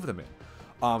to remove them in.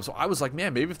 So I was like,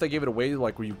 man, maybe if they gave it away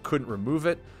like where you couldn't remove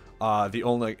it,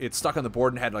 it stuck on the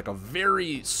board and had like a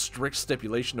very strict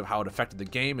stipulation of how it affected the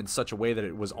game in such a way that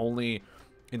it was only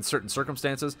in certain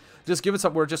circumstances. Just give it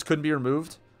something where it just couldn't be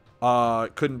removed,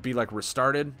 couldn't be like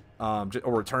restarted or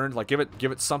returned. Like give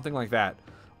it something like that,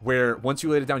 where once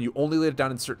you laid it down, you only laid it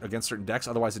down against certain decks.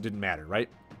 Otherwise, it didn't matter, right?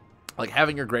 Like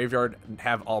having your graveyard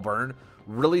have all burn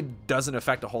really doesn't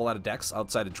affect a whole lot of decks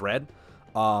outside of Dread.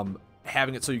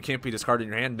 Having it so you can't be discarded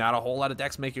in your hand, not a whole lot of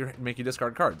decks make you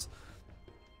discard cards.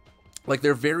 Like,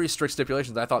 they're very strict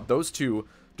stipulations. I thought those two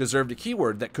deserved a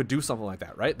keyword that could do something like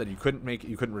that, right? That you couldn't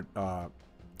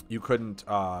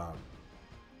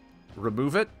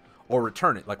remove it or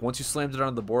return it. Like, once you slammed it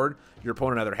on the board, your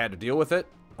opponent either had to deal with it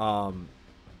by,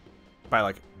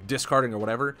 like, discarding or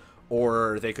whatever,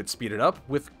 or they could speed it up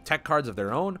with tech cards of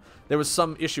their own. There was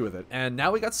some issue with it, and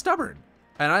now we got Stubborn,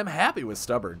 and I'm happy with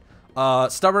Stubborn.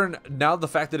 Stubborn, now the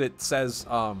fact that it says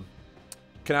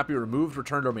cannot be removed,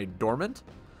 returned, or made dormant,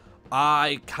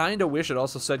 I kind of wish it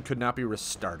also said could not be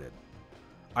restarted.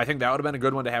 I think that would have been a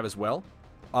good one to have as well,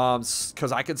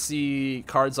 because I could see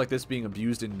cards like this being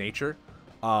abused in nature,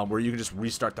 where you can just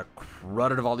restart the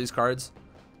crud out of all these cards.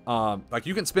 Like,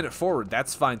 you can spin it forward.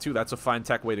 That's fine too. That's a fine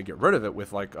tech way to get rid of it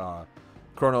with, like, not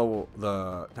Chrono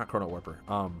Warper.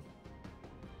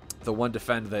 The one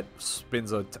defend that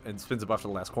spins a buff to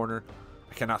the last corner.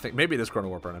 I cannot think. Maybe it is Chrono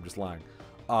Warper, and I'm just lying.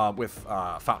 With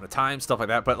Fountain of Time, stuff like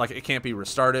that. But, like, it can't be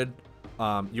restarted.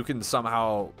 You can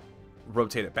somehow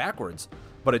rotate it backwards.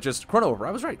 But it just Chrono Warper.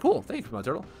 I was right. Cool. Thank you, my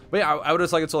turtle. But yeah, I would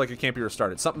just like it so, like, it can't be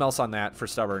restarted. Something else on that for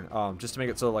Stubborn, just to make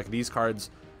it so, like, these cards,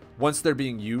 once they're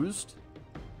being used,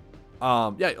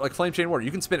 yeah, like Flame Chain Warrior,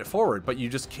 you can spin it forward, but you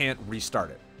just can't restart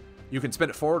it. You can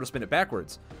spin it forward or spin it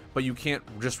backwards, but you can't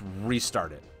just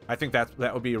restart it. I think that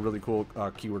would be a really cool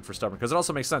keyword for Stubborn, because it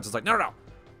also makes sense. It's like, no,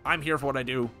 I'm here for what I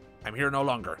do. I'm here no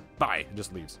longer. Bye. And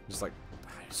just leaves. Just like,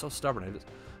 he's so stubborn.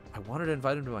 I wanted to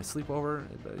invite him to my sleepover,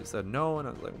 but he said no, and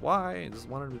I was like, why? I just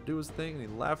wanted him to do his thing, and he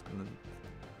left, and then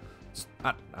just,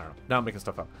 I don't know. Now I'm making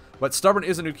stuff up. But Stubborn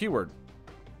is a new keyword.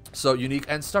 So, Unique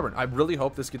and Stubborn. I really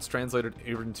hope this gets translated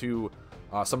into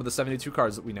some of the 72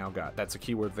 cards that we now got. That's a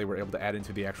keyword they were able to add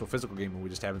into the actual physical game, and we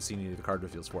just haven't seen any of the card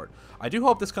reveals for it. I do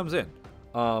hope this comes in.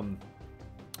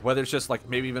 Whether it's just, like,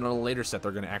 maybe even on a later set,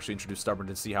 they're going to actually introduce Stubborn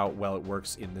to see how well it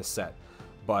works in this set.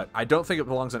 But I don't think it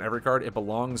belongs on every card. It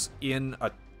belongs in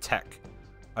a tech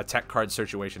card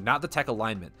situation. Not the tech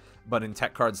alignment, but in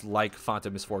tech cards like Font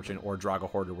of Misfortune or Draga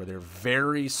Hoarder, where they're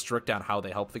very strict on how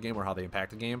they help the game or how they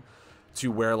impact the game, to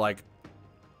where, like,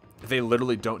 they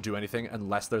literally don't do anything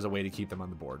unless there's a way to keep them on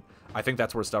the board. I think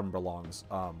that's where Stubborn belongs.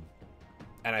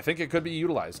 And I think it could be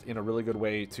utilized in a really good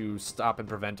way to stop and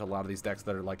prevent a lot of these decks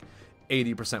that are, like,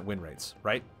 80% win rates,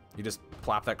 right? You just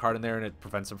plop that card in there and it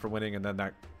prevents them from winning, and then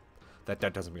that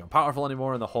deck doesn't become powerful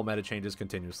anymore, and the whole meta changes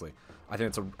continuously. I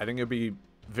think it'd be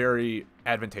very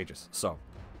advantageous. So,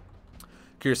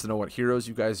 curious to know what heroes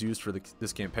you guys used for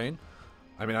this campaign.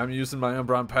 I mean, I'm using my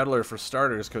Umbron Peddler for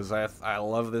starters because I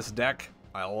love this deck.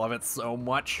 I love it so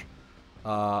much.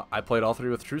 I played all three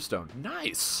with Truestone.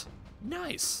 Nice!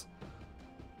 Nice!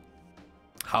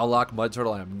 Howlock Mud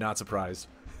Turtle, I am not surprised.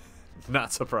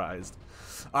 Not surprised.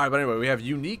 Alright, but anyway, we have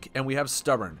Unique and we have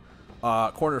Stubborn.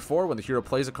 Corner 4, when the hero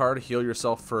plays a card, heal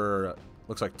yourself for,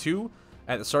 looks like 2.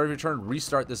 At the start of your turn,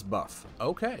 restart this buff.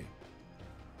 Okay.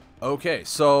 Okay,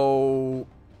 so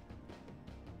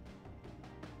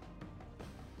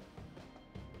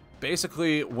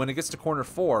basically, when it gets to corner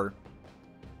 4,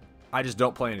 I just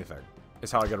don't play anything,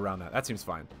 is how I get around that. That seems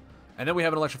fine. And then we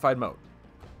have an electrified mode.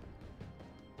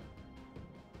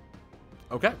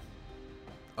 Okay.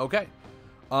 Okay.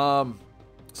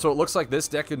 So it looks like this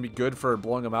deck can be good for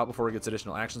blowing him out before he gets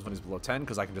additional actions when he's below 10,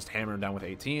 because I can just hammer him down with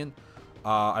 18.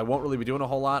 I won't really be doing a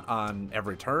whole lot on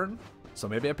every turn, so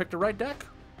maybe I picked the right deck.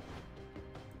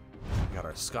 We got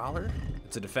our Scholar.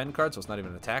 It's a defend card, so it's not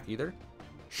even an attack either.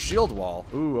 Shield Wall.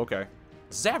 Ooh, okay.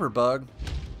 Zabberbug.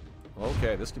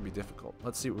 Okay, this could be difficult.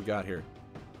 Let's see what we got here.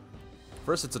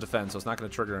 First, it's a defend, so it's not going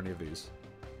to trigger any of these.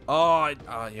 Oh,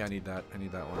 yeah, I need that. I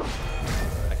need that one.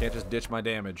 I can't just ditch my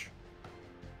damage.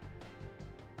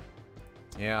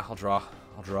 Yeah, I'll draw.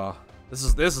 I'll draw. This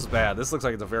is bad. This looks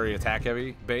like it's a very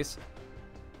attack-heavy base.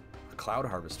 A Cloud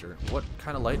Harvester. What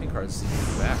kind of lightning cards is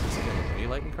he back? Is he getting any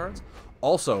lightning cards?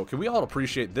 Also, can we all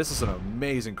appreciate this is an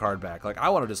amazing card back? Like, I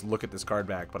want to just look at this card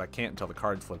back, but I can't until the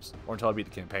card flips or until I beat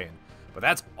the campaign. But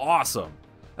that's awesome.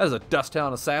 That is a Dust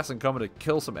Talon Assassin coming to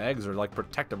kill some eggs or, like,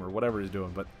 protect them or whatever he's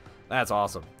doing. But that's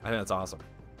awesome. I think that's awesome.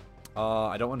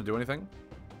 I don't want to do anything,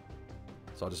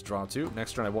 so I'll just draw 2.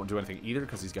 Next turn, I won't do anything either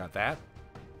because he's got that.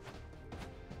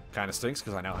 Kind of stinks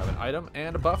because I now have an item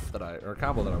and a buff that or a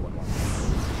combo that I wouldn't want.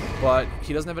 But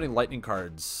he doesn't have any lightning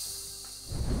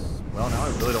cards. Well, now I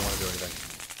really don't want to do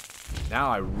anything. Now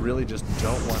I really just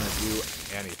don't want to do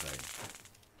anything.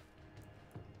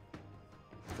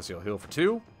 Because he'll heal for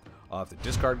 2. I'll have to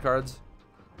discard cards.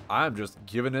 I'm just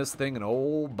giving this thing an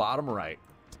old bottom right.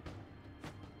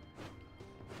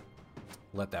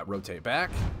 Let that rotate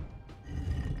back.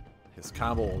 His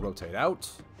combo will rotate out.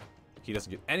 He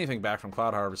doesn't get anything back from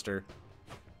Cloud Harvester.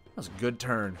 That was a good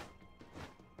turn.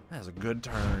 That was a good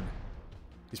turn.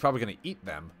 He's probably going to eat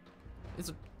them. He's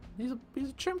a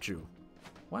chimchu.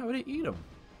 Why would he eat him?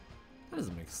 That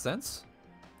doesn't make sense.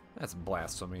 That's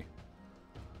blasphemy.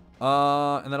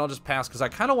 And then I'll just pass, because I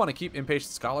kind of want to keep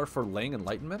Impatient Scholar for laying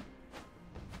Enlightenment.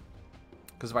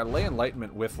 Because if I lay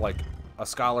Enlightenment with, like, a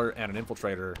Scholar and an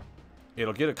Infiltrator,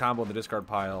 it'll get a combo in the discard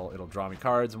pile, it'll draw me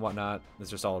cards and whatnot. It's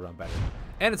just all around better.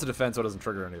 And it's a defense, so it doesn't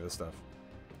trigger any of this stuff.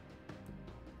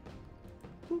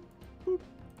 Boop, boop.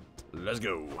 Let's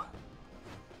go.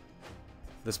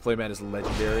 This playmat is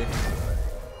legendary.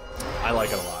 I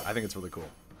like it a lot. I think it's really cool.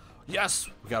 Yes!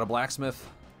 We got a blacksmith.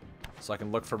 So I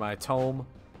can look for my tome.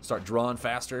 Start drawing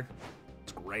faster.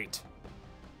 It's great.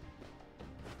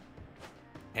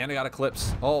 And I got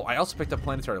Eclipse. Oh, I also picked up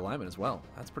Planetary Alignment as well.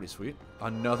 That's pretty sweet.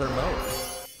 Another mode.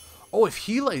 Oh, if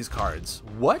he lays cards.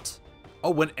 What?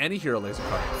 Oh, when any hero lays a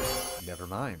card. Never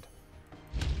mind.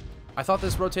 I thought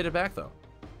this rotated back, though.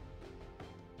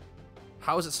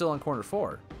 How is it still on corner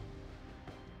 4?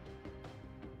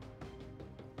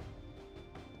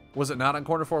 Was it not on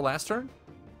corner 4 last turn?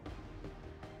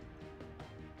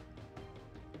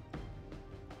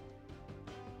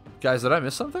 Guys, did I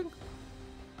miss something?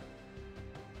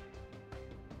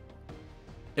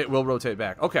 It will rotate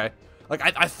back. Okay. Like,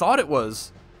 I thought it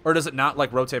was... Or does it not,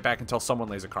 like, rotate back until someone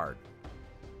lays a card?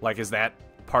 Like, is that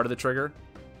part of the trigger?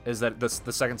 Is that the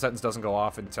second sentence doesn't go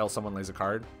off until someone lays a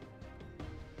card?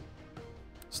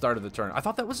 Start of the turn. I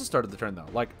thought that was the start of the turn, though.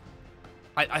 Like,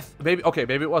 maybe... Okay,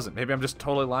 maybe it wasn't. Maybe I'm just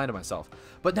totally lying to myself.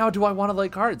 But now do I want to lay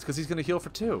cards? Because he's going to heal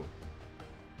for 2.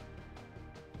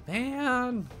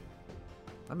 Man...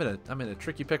 I'm in a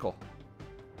tricky pickle.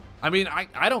 I mean,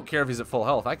 I don't care if he's at full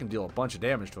health. I can deal a bunch of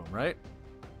damage to him, right?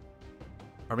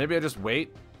 Or maybe I just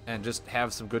wait and just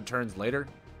have some good turns later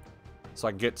so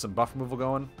I can get some buff removal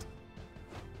going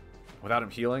without him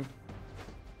healing.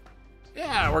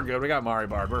 Yeah, we're good. We got Mari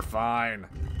Bard. We're fine.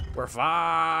 We're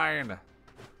fine.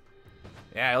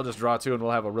 Yeah, he'll just draw 2 and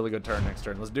we'll have a really good turn next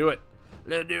turn. Let's do it.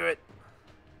 Let's do it.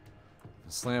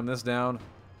 Slam this down.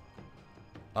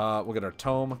 We'll get our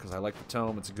tome, because I like the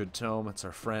tome. It's a good tome. It's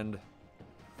our friend.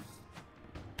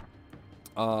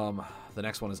 The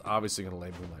next one is obviously going to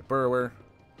lay Moonlight Burrower.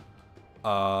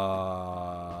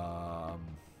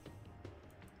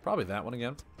 Probably that one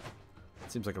again.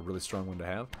 Seems like a really strong one to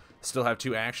have. Still have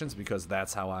 2 actions, because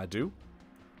that's how I do.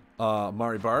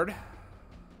 Mari Bard.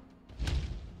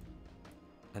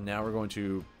 And now we're going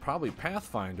to probably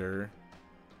Pathfinder.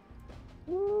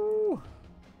 Woo!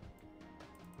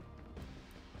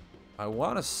 I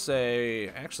want to say...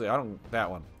 Actually, I don't...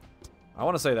 That one. I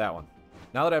want to say that one.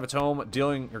 Now that I have a tome,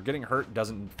 dealing or getting hurt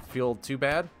doesn't feel too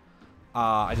bad.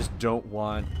 I just don't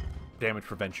want damage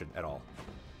prevention at all.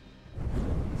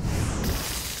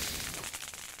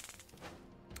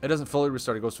 It doesn't fully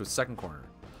restart. It goes to its second corner.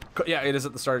 Yeah, it is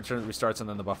at the start of the turn. It restarts, and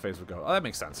then the buff phase would go. Oh, that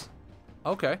makes sense.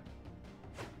 Okay.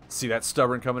 See that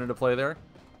stubborn coming into play there?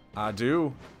 I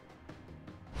do.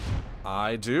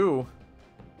 I do.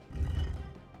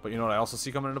 But you know what I also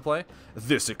see coming into play?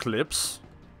 This Eclipse.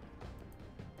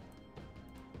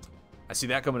 I see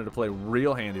that coming into play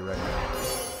real handy right now.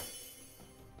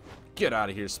 Get out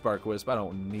of here, Spark Wisp. I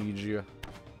don't need you.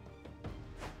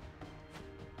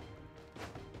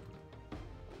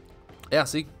 Yeah,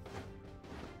 see?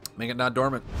 Make it not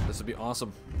dormant. This would be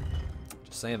awesome.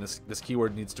 Just saying, this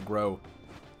keyword needs to grow.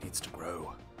 Needs to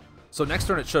grow. So next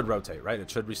turn it should rotate, right? It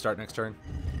should restart next turn.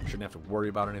 Shouldn't have to worry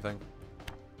about anything.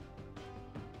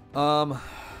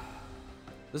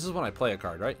 This is when I play a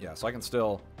card, right? Yeah, so I can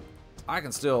still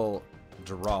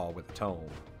draw with the tome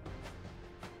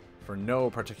for no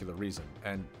particular reason.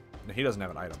 And he doesn't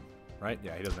have an item, right?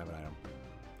 Yeah, he doesn't have an item.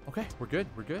 Okay, we're good.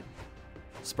 We're good.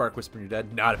 Spark Whisper, you're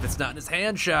dead. Not if it's not in his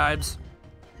hand, Shibes.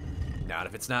 Not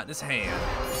if it's not in his hand.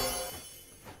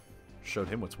 Showed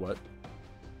him what's what.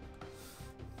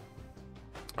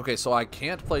 Okay, so I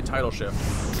can't play Title Shift.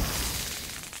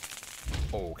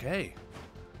 Okay.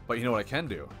 But you know what I can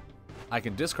do? I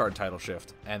can discard Title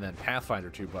Shift and then Pathfinder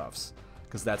 2 buffs.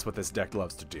 Because that's what this deck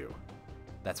loves to do.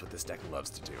 That's what this deck loves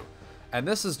to do. And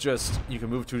this is just, you can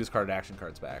move 2 discarded action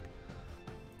cards back.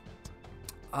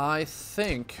 I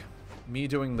think me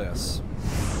doing this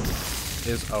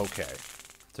is okay.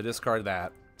 To discard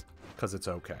that, because it's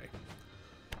okay.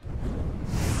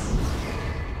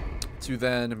 To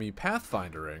then me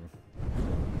Pathfindering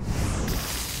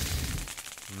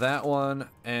that one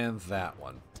and that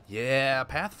one. Yeah,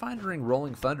 Pathfindering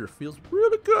Rolling Thunder feels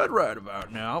really good right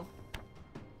about now.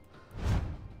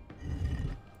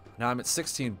 Now I'm at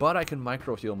 16, but I can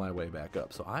micro heal my way back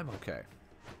up, so I'm okay.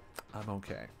 I'm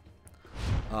okay.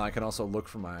 I can also look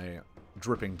for my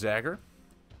Dripping Dagger.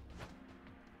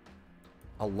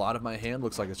 A lot of my hand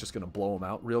looks like it's just going to blow them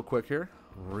out real quick here.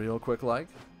 Real quick like.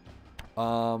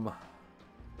 I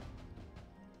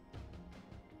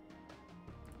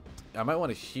might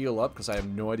want to heal up because I have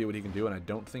no idea what he can do, and I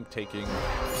don't think taking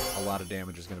a lot of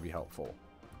damage is going to be helpful.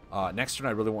 Next turn,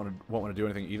 I really won't want to do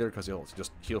anything either because he'll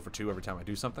just heal for 2 every time I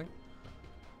do something.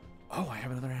 Oh, I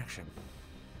have another action.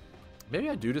 Maybe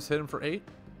I do just hit him for 8.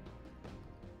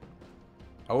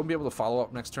 I wouldn't be able to follow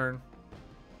up next turn.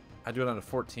 I do it on a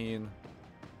 14.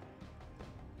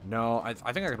 No, I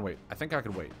think I can wait. I think I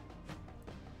can wait.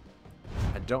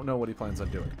 I don't know what he plans on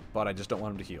doing, but I just don't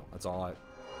want him to heal. That's all I...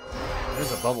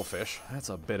 There's a bubblefish. That's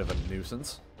a bit of a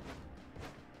nuisance.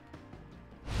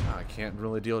 I can't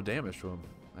really deal damage to him.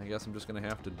 I guess I'm just going to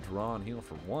have to draw and heal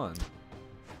for 1.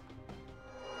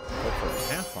 Hope for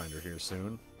a Pathfinder here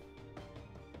soon.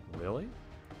 Really?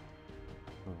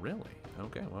 Really?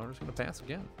 Okay, well, we're just going to pass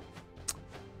again.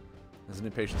 As an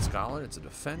Impatient Scholar, it's a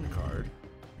defend card.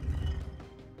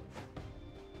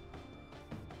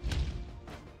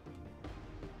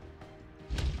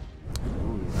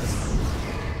 Ooh,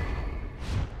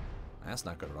 that's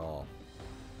not good at all.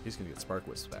 He's going to get Spark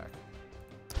Wisp back.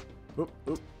 Oop,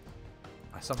 oop.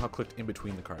 I somehow clicked in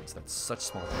between the cards. That's such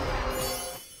small.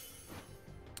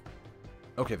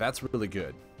 Okay, that's really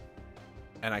good.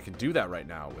 And I can do that right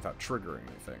now without triggering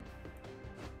anything.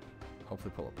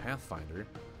 Hopefully pull a Pathfinder.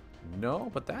 No,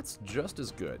 but that's just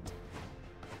as good.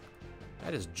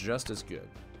 That is just as good.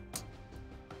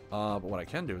 But what I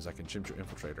can do is I can Chimp your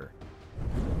Infiltrator.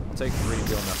 I'll take 3,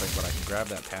 deal nothing, but I can grab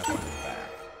that Pathfinder back.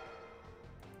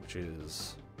 Which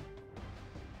is,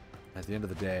 at the end of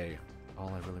the day, all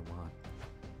I really want.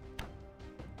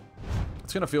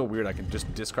 It's going to feel weird. I can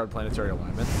just discard Planetary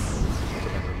Alignment to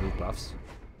then remove buffs.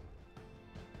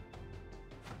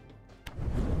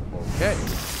 Okay.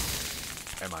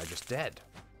 Am I just dead?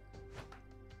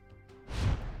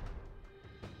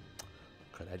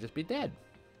 Could I just be dead?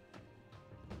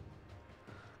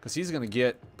 Because he's going to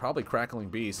get probably Crackling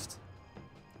Beast.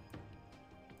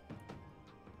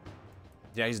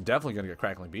 Yeah, he's definitely going to get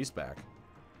Crackling Beast back.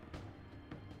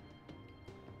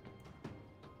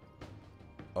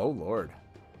 Oh, Lord.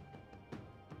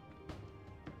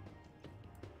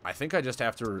 I think I just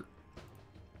have to...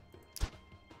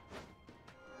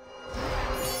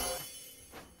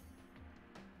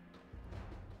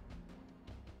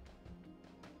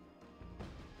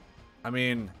 I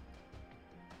mean...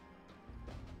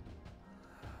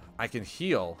 I can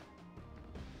heal.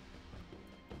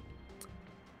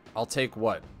 I'll take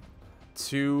what?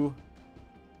 2...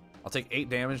 I'll take 8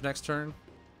 damage next turn.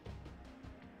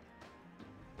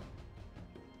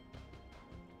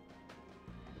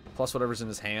 Plus whatever's in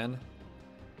his hand.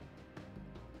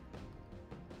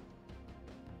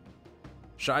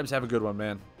 Shibes, have a good one,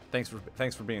 man. Thanks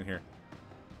for being here.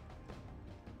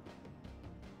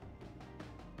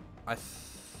 I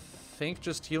think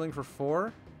just healing for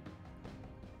 4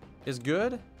 is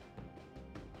good.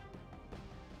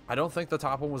 I don't think the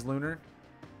top one was lunar.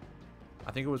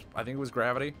 I think it was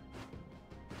gravity.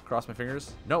 Cross my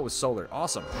fingers. No, it was solar.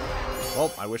 Awesome.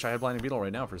 Well, I wish I had Blinding Beetle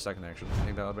right now for a second action. I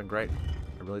think that would have been great.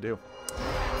 I really do.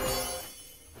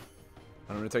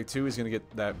 I'm going to take 2. He's going to get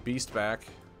that beast back.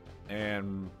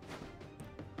 And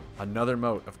another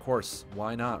moat. Of course.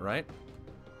 Why not, right?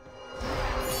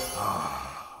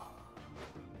 Ah,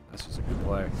 that's just a good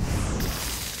play. Okay,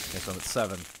 so I'm at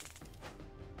 7.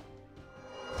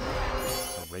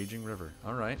 A Raging River.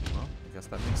 Alright. Well, I guess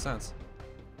that makes sense.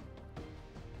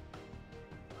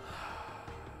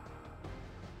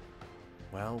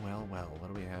 Well, well, well.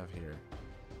 What do we have here?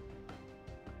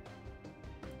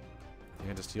 I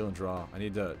think I just heal and draw. I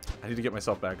need to get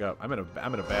myself back up. I'm in a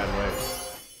bad way.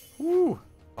 Woo!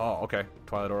 Oh, okay.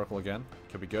 Twilight Oracle again.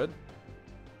 Could be good.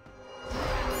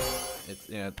 It's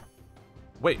yeah.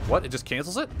 Wait, what? It just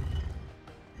cancels it?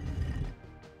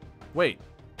 Wait.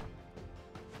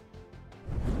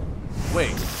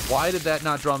 Wait. Why did that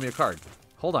not draw me a card?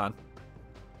 Hold on.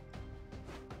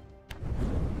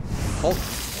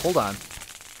 Hold on.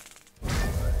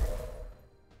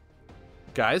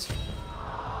 Guys?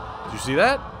 Did you see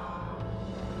that?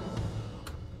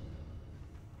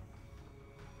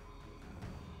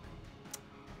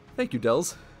 Thank you,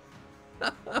 Dells.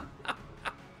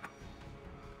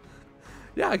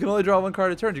 Yeah, I can only draw 1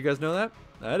 card a turn. Do you guys know that?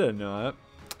 I didn't know that.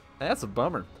 That's a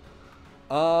bummer.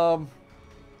 Wow.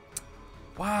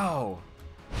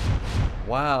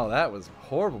 Wow, that was a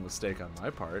horrible mistake on my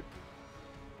part.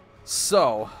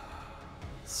 So.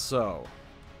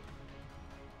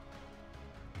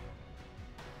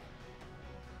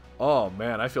 Oh,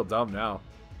 man, I feel dumb now.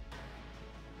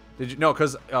 Did you? No,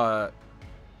 because, no,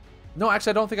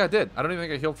 actually, I don't think I did. I don't even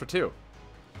think I healed for 2.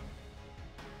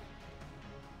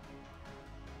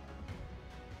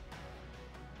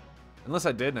 Unless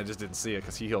I did and I just didn't see it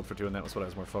because he healed for 2 and that was what I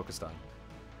was more focused on.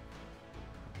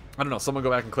 I don't know. Someone go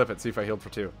back and clip it. See if I healed for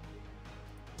 2.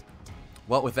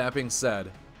 Well, with that being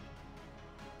said,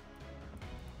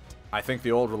 I think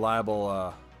the old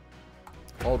reliable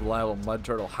mud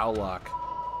turtle Howlock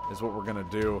is what we're gonna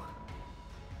do.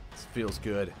 This feels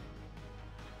good.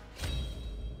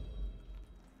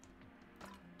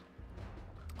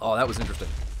 Oh, that was interesting.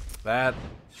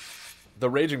 The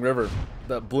Raging River,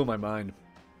 that blew my mind.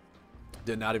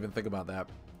 Did not even think about that.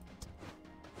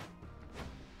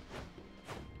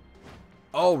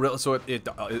 Oh, really? So it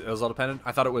was all dependent?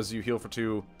 I thought it was you heal for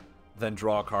 2, then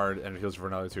draw a card, and it heals you for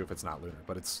another 2 if it's not lunar.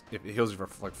 But it heals you for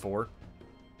like 4.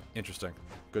 Interesting.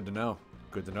 Good to know.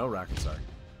 Good to know, Rocket Star.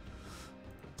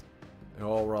 The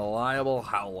old reliable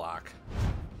Howlock.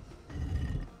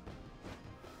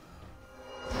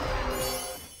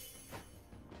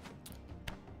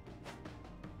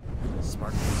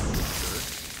 Smart. Sure.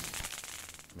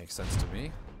 Makes sense to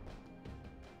me.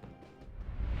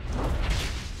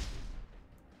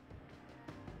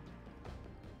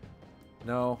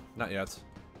 No, not yet.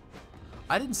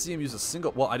 I didn't see him use a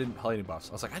single... Well, I didn't play any buffs.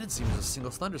 I was like, I didn't see him use a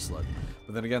single Thunder Slug.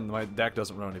 But then again, my deck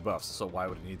doesn't run any buffs, so why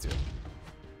would it need to?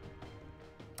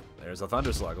 There's a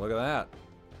Thunder Slug. Look at that.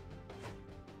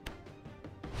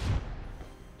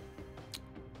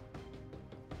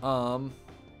 I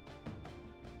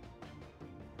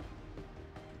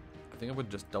think I would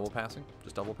just double passing.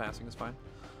 Just double passing is fine.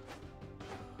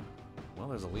 Well,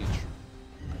 there's a Leech.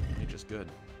 Leech is good.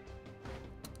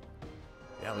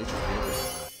 Yeah, Leech is real good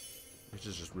right now. Leech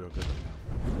is just real good right now.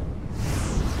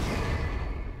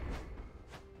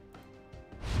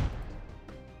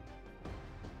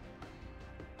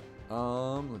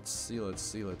 Let's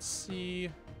see.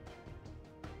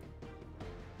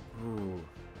 Ooh.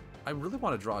 I really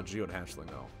want to draw a Geode Hatchling,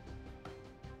 though.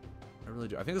 I really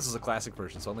do. I think this is a classic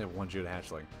version, so I only have 1 Geode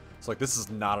Hatchling. So, like, this is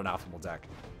not an optimal deck.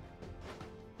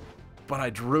 But I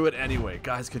drew it anyway.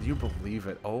 Guys, could you believe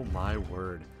it? Oh, my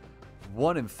word.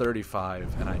 1 in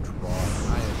 35, and I draw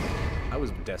it. I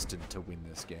was destined to win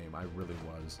this game. I really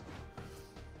was.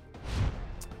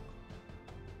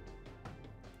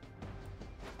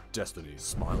 Destiny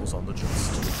smiles on the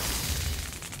just.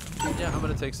 Yeah, I'm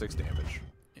going to take 6 damage.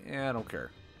 Yeah, I don't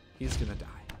care. He's going to die.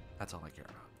 That's all I care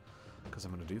about. Because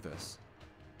I'm going to do this.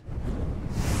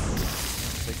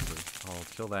 Take 3. I'll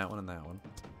kill that one and that one.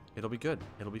 It'll be good.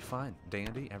 It'll be fine.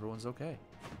 Dandy. Everyone's okay.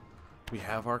 We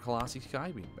have our Colossi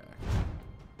Skybeam back.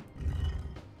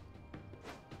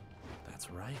 That's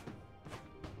right.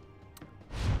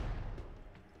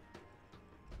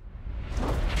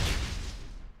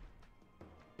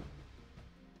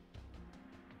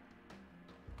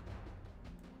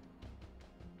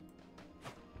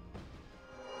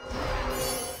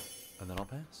 And then I'll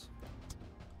pass.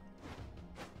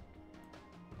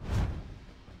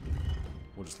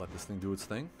 We'll just let this thing do its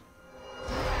thing.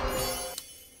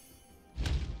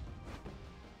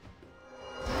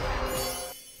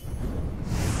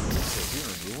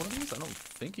 I don't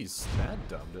think he's that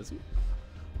dumb, does he?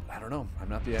 I don't know. I'm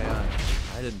not the AI.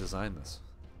 I didn't design this.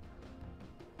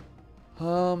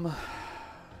 Man,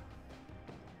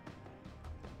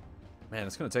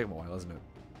 it's gonna take him a while, isn't it?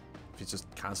 If he's just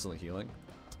constantly healing.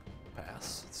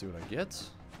 Pass. Let's see what I get.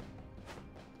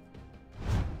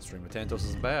 Stream of Tantos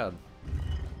isn't bad.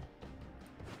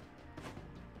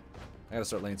 I gotta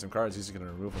start laying some cards. He's gonna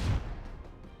remove them.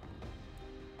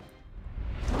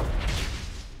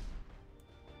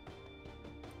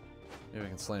 Maybe I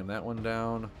can slam that one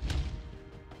down.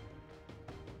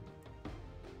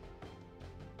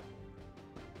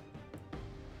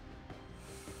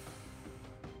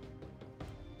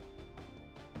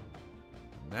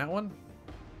 And that one.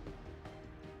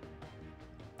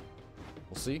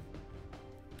 We'll see.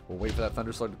 We'll wait for that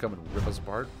Thunder Slug to come and rip us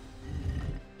apart.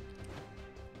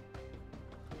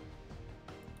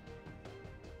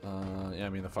 Yeah, I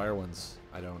mean, the fire ones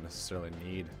I don't necessarily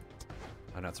need.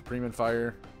 I'm not Supreme in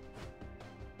fire.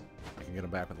 I can get him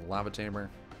back with the Lava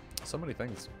Tamer. So many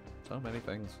things. So many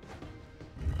things.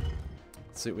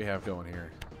 Let's see what we have going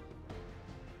here.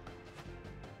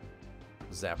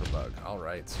 Zapper Bug.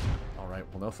 Alright. Alright,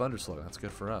 well, no Thunder Slug. That's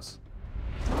good for us.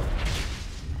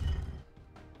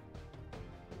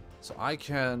 So I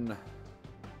can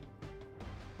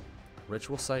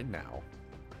Ritual Sight now.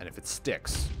 And if it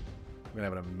sticks, I'm going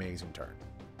to have an amazing turn.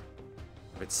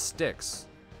 If it sticks,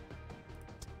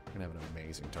 I'm going to have an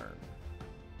amazing turn.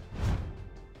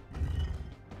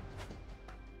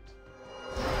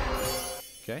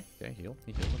 Okay, okay, heal.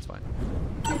 He healed, that's fine.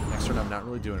 Next turn, I'm not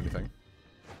really doing anything.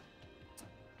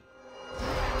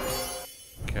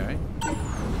 Okay.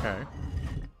 Okay.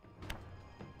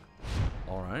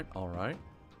 Alright. Alright, alright.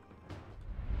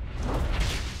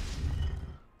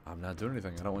 I'm not doing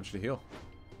anything. I don't want you to heal.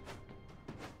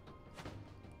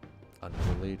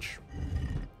 Another leech.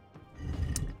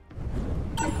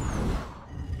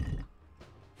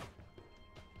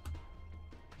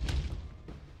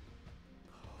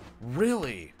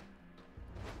 Really?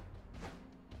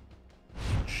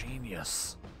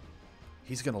 Genius.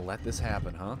 He's gonna let this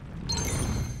happen, huh?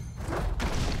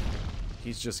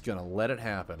 He's just gonna let it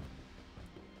happen.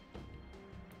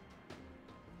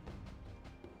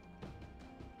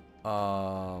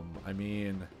 I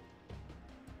mean,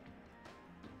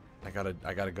 I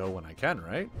gotta go when I can,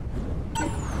 right?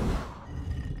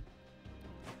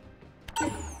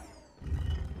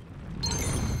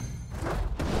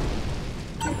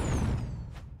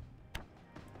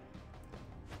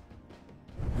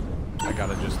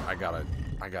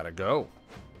 I gotta go.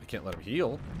 I can't let him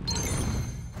heal.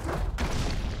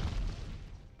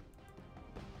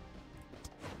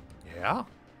 Yeah?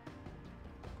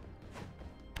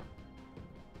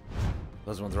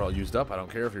 Those ones are all used up. I don't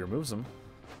care if he removes them.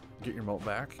 Get your moat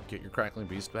back. Get your Crackling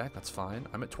Beast back. That's fine.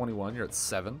 I'm at 21. You're at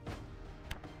 7.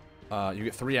 You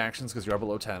get 3 actions because you are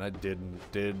below 10. I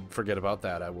did forget about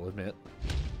that, I will admit.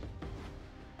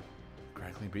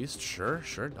 Crackling Beast? Sure,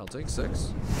 sure. I'll take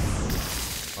 6.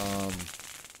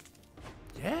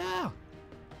 Yeah!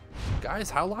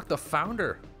 Guys, Howlock the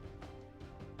Founder.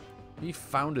 He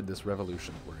founded this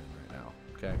revolution we're in right now,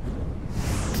 okay?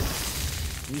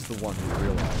 He's the one who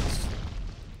realized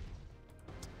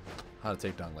how to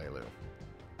take down Leilu.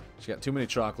 She got too many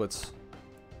chocolates.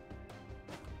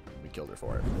 We killed her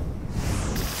for it.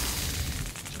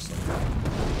 Just like that.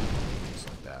 Just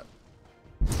like that.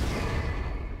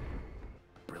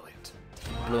 Brilliant.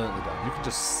 Brilliantly done. You can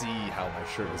just see how my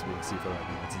shirt is being see-through right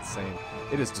now. It's insane.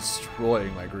 It is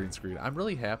destroying my green screen. I'm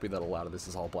really happy that a lot of this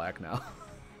is all black now.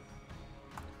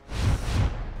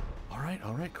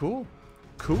 Alright, cool.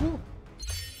 Cool.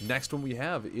 Next one we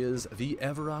have is the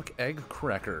Everrock Egg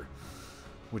Cracker,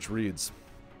 which reads,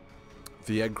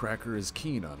 the Egg Cracker is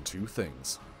keen on 2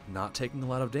 things, not taking a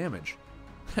lot of damage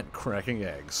and cracking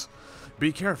eggs.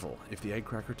 Be careful, if the Egg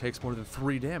Cracker takes more than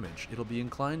 3 damage, it'll be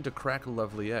inclined to crack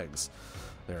lovely eggs.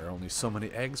 There are only so many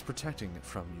eggs protecting it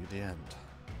from you at the end.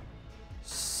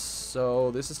 So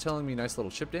this is telling me nice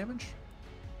little chip damage,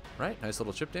 right? Nice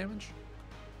little chip damage.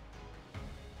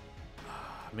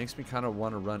 Makes me kind of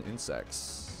want to run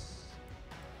insects.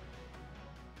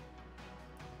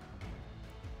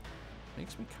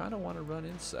 Makes me kind of want to run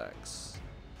insects.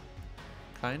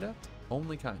 Kinda?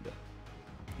 Only kinda.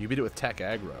 You beat it with tech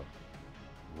aggro.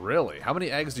 Really? How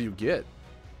many eggs do you get?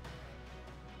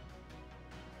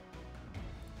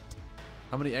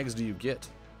 How many eggs do you get?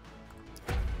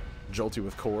 Jolty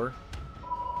with core.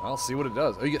 I'll see what it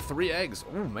does. Oh, you get 3 eggs.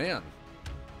 Oh, man.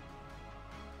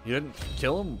 You didn't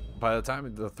kill him by the time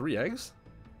of the 3 eggs?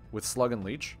 With Slug and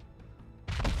Leech?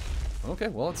 Okay,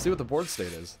 well, let's see what the board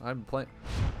state is. I'm playing...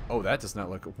 Oh, that does not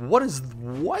look... What is...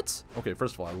 What? Okay,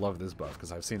 first of all, I love this buff,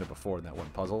 because I've seen it before in that one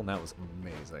puzzle, and that was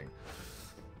amazing.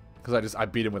 Because I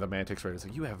beat him with a Mantix Raid. It's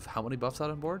like, you have how many buffs out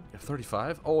on board? You have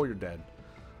 35? Oh, you're dead.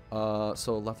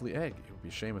 So, lovely egg. It would be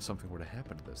a shame if something were to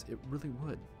happen to this. It really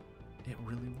would. It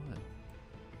really would.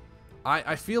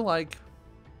 I feel like...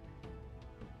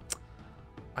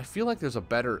 I feel like there's a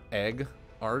better egg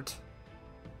art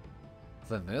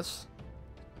than this.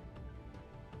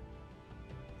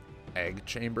 Egg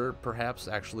chamber, perhaps,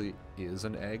 actually is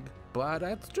an egg. But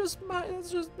that's just I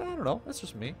don't know. That's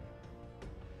just me.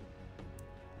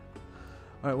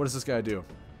 Alright, what does this guy do?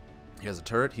 He has a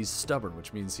turret. He's stubborn,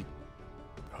 which means he...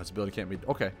 Oh, his ability can't be...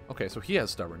 Okay, so he has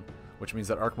stubborn, which means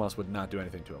that Arc Moss would not do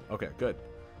anything to him. Okay, good.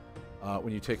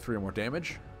 When you take 3 or more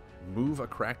damage, move a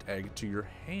cracked egg to your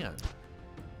hand.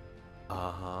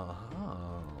 Oh.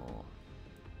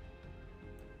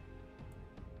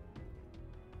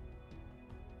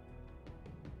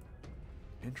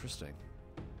 Interesting.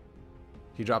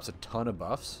 He drops a ton of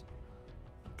buffs.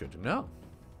 Good to know.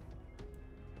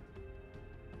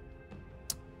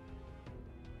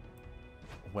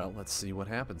 Well, let's see what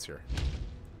happens here.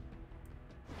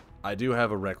 I do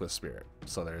have a Reckless Spirit,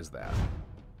 so there's that.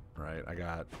 Right? I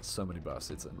got so many buffs,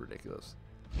 it's ridiculous.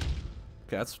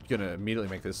 Okay, that's gonna immediately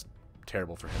make this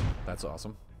terrible for him. That's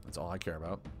awesome. That's all I care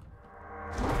about.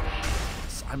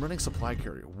 I'm running Supply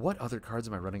Carrier. What other cards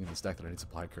am I running in this deck that I need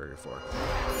Supply Carrier for?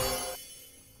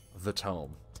 The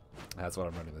Tome. That's what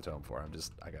I'm running the Tome for.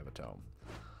 I got a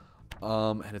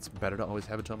Tome. And it's better to always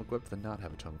have a Tome equipped than not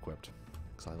have a Tome equipped.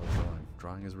 Because I love drawing.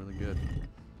 Drawing is really good.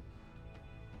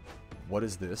 What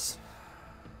is this?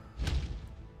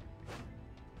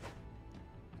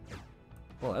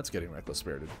 Well, that's getting Reckless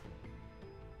Spirited.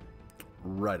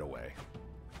 right away.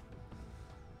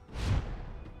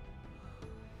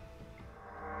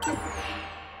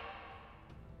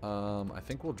 I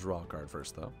think we'll draw a card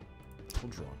first, though.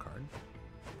 We'll draw a card.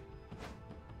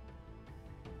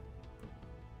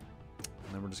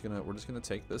 And then we're just gonna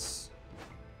take this.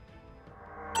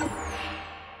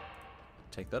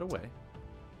 Take that away.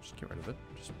 Just get rid of it.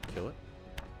 Just kill it.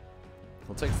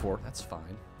 We'll take 4. That's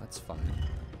fine. That's fine.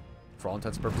 For all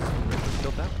intents and purposes, we just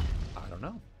killed that one. I don't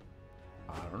know.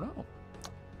 I don't know.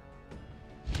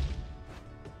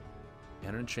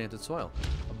 And an enchanted soil.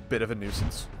 A bit of a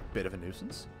nuisance. Bit of a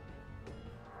nuisance.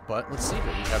 But let's see here.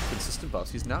 We have consistent buffs.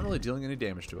 He's not really dealing any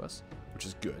damage to us, which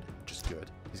is good. Which is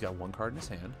good. He's got 1 card in his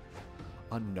hand.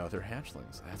 Another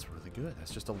hatchlings. That's really good.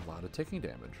 That's just a lot of ticking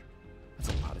damage. That's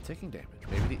a lot of ticking damage.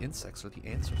 Maybe the insects are the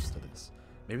answers to this.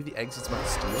 Maybe the eggs it's about to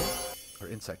steal are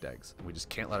insect eggs, and we just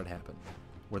can't let it happen.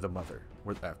 We're the mother.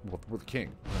 We're the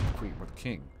king. We're not the queen. We're the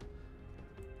king.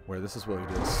 Where this is what he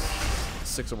does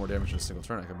 6 or more damage in a single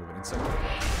turn, I can move an insect to a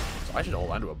buff. So I should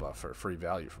hold onto a buff for free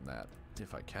value from that.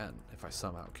 If I can. If I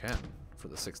somehow can. For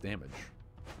the 6 damage.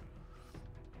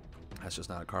 That's just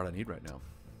not a card I need right now.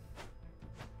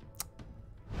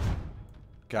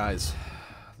 Guys,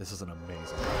 this is an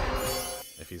amazing card.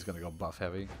 If he's going to go buff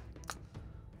heavy,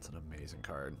 it's an amazing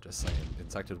card. Just saying.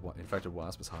 Infected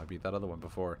Wasp is how I beat that other one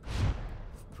before.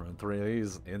 Run 3 of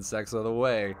these. Insects are the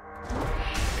way.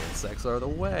 Insects are the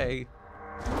way.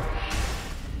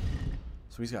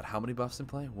 So he's got how many buffs in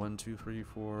play? 1, 2, 3,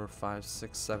 4, 5,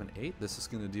 6, 7, 8. This is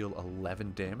going to deal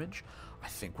 11 damage. I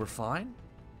think we're fine.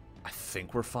 I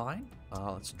think we're fine.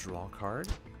 Let's draw a card.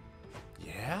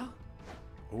 Yeah.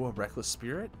 Oh, a Reckless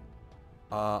Spirit.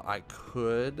 I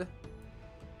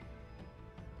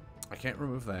can't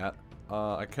remove that.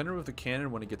 I can remove the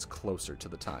cannon when it gets closer to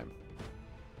the time.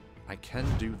 I can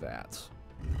do that.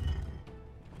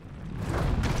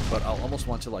 But I'll almost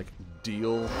want to, like,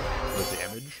 deal the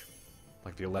damage.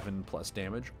 Like the 11 plus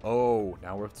damage. Oh,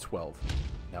 now we're up to 12.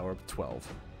 Now we're up to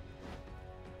 12.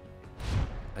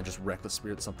 And just Reckless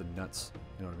Spirit something nuts.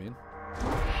 You know what I mean?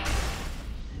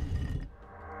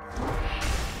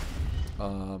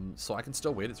 So I can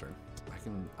still wait a turn.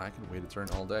 I can wait a turn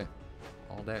all day.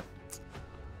 All day.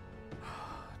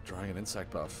 Drawing an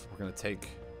insect buff. We're gonna take...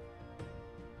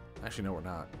 Actually, no, we're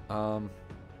not. But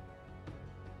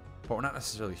we're not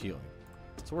necessarily healing.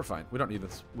 So we're fine. We don't need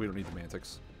this. We don't need the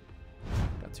Mantics.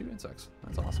 Got 2 insects.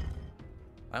 That's awesome.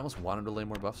 I almost wanted to lay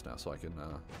more buffs now so I can...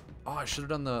 Oh, I should have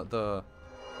done the...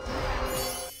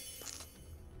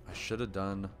 I should have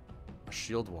done a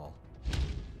shield wall.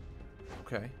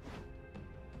 Okay.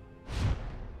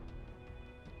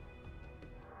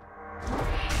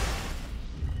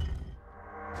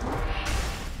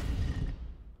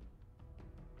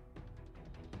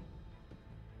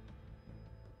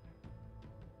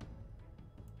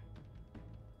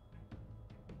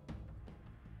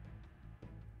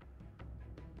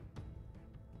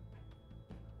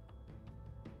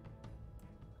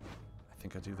 I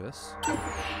think I do this. And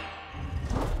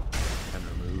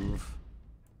remove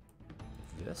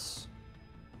this.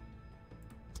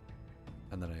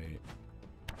 And then I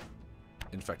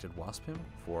infected wasp him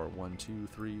for 1, 2,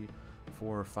 3,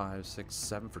 4, 5, 6,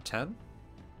 7 for 10.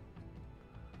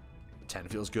 10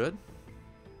 feels good.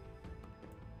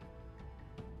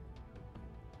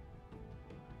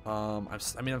 I'm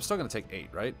still gonna take 8,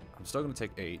 right? I'm still gonna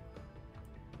take 8.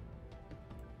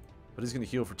 But he's gonna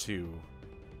heal for 2.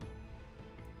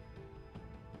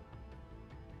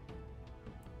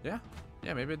 Yeah.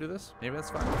 Yeah, maybe I do this. Maybe that's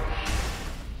fine.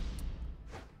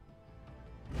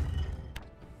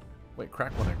 Wait,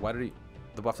 crack one egg. Why did he...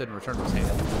 The buff didn't return to his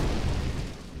hand.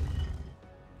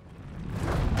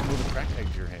 I'll move a crack egg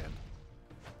to your hand.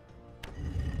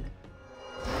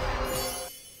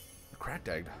 The cracked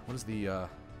egg. What is the,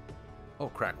 Oh,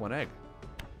 crack 1 egg.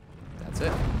 That's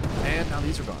it. And now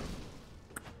these are gone.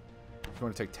 He's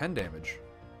going to take 10 damage.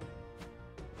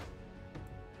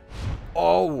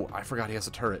 Oh, I forgot he has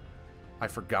a turret. I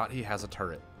forgot he has a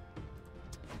turret.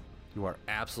 You are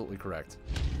absolutely correct.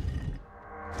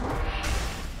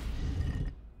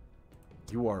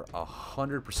 You are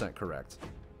 100% correct.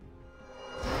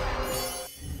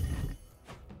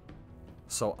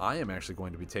 So I am actually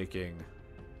going to be taking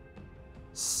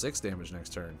 6 damage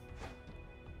next turn.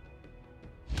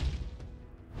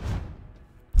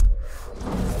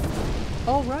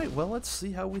 All right, well, let's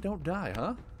see how we don't die,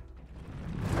 huh?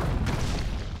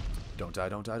 Don't die,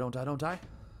 don't die, don't die, don't die.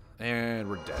 And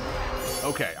we're dead.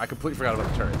 Okay, I completely forgot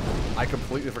about the turret. I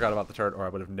completely forgot about the turret, or I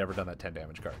would have never done that 10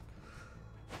 damage card.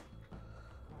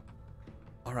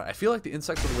 Alright, I feel like the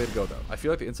insects are the way to go, though. I feel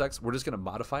like the insects, we're just going to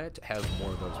modify it to have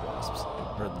more of those wasps.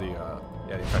 Or the,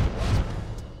 yeah, the infected wasp.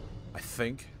 I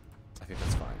think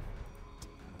that's fine.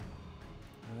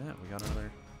 Look at that, we got another...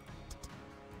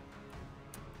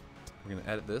 We're going to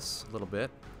edit this a little bit.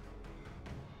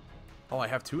 Oh, I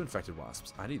have 2 infected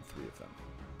wasps. I need 3 of them.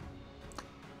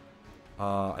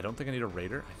 I don't think I need a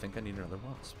raider. I think I need another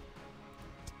wasp.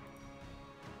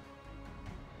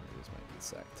 Where is my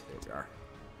insect? There we are.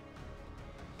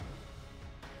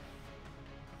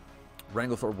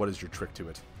 Wranglethorpe, what is your trick to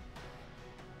it?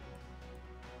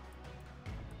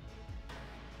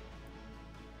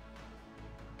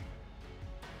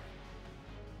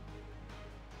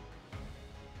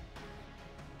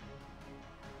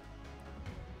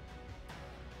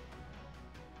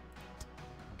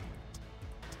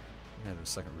 And a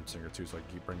second root singer too, so I can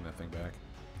keep bringing that thing back.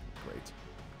 Great.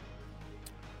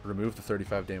 Remove the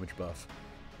 35 damage buff.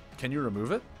 Can you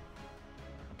remove it?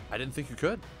 I didn't think you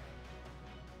could.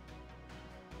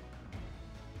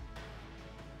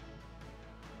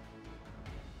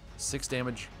 Six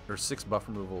damage or 6 buff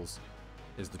removals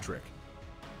is the trick.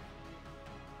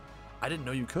 I didn't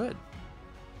know you could.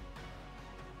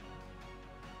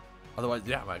 Otherwise,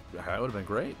 yeah, that would have been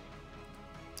great.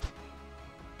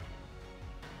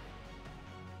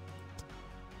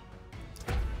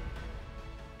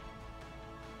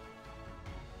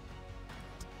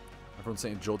 Everyone's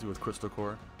saying Jolty with Crystal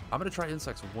Core. I'm going to try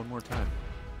insects one more time.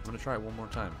 I'm going to try it one more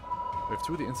time. We have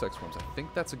 2 of the insect swarms. I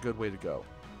think that's a good way to go.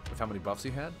 With how many buffs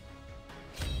he had.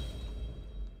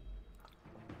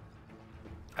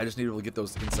 I just need to get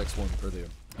those insect swarms, or the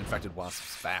infected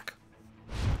wasps back.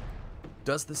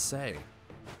 Does this say?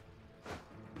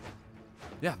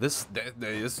 Yeah, this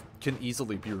can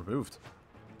easily be removed.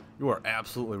 You are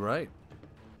absolutely right.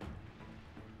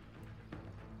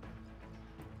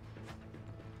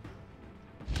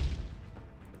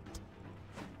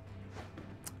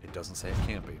 It doesn't say it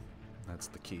can't be. That's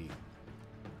the key.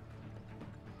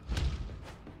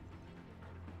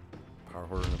 Power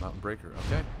Hoarder and a Mountain Breaker.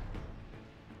 Okay.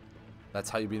 That's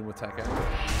how you beat him with Tack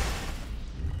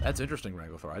Aggro. That's interesting,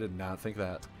 Wranglethorpe. I did not think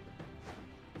that.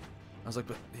 I was like,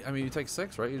 but, I mean, you take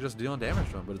 6, right? You're just dealing damage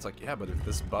to him. But it's like, yeah, but if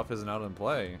this buff isn't out in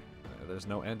play, there's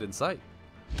no end in sight.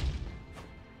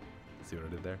 See what I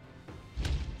did there?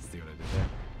 See what I did there?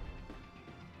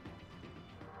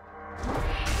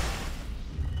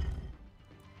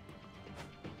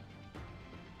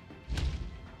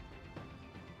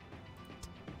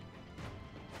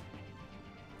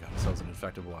 Got ourselves an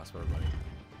infected wasp, everybody.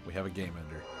 We have a game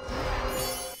ender.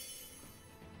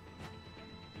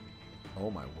 Oh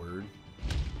my word.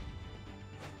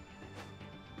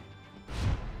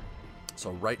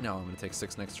 So right now I'm going to take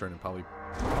 6 next turn and probably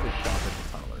plop it in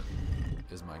Tunneler,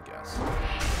 is my guess.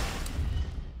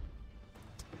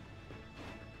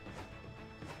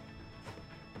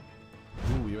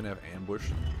 Ooh, we even have ambush,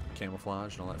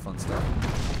 camouflage, and all that fun stuff.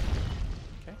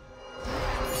 Okay.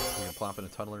 We can plop in a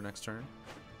Tunneler next turn.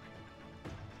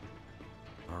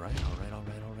 Alright, alright,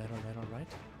 alright, alright, alright, alright.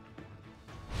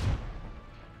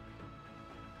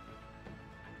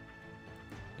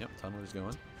 Yep, Tunneler's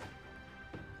going.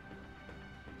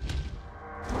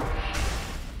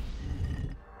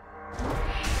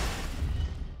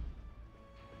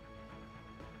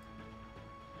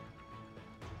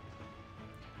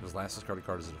 His last discarded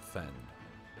card is a defend.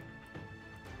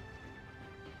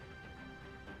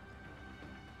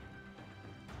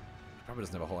 He probably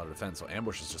doesn't have a whole lot of defense, so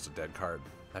ambush is just a dead card.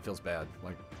 That feels bad.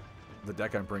 Like, the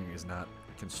deck I'm bringing is not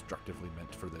constructively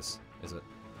meant for this, is it?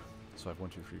 So I have 1,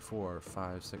 2, 3, 4,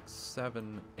 5, 6,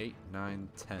 7, 8, 9,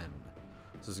 10. So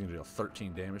this is going to deal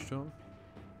 13 damage to him.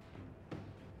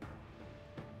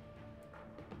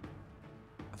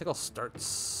 I think I'll start...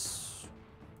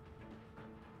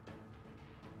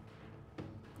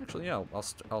 Actually, yeah,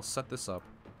 I'll set this up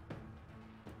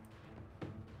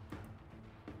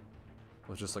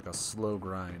with just like a slow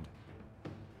grind.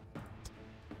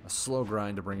 A slow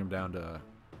grind to bring him down to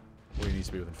where he needs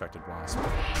to be with Infected Wasp.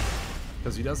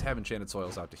 Because he does have Enchanted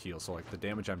Soils out to heal, so like the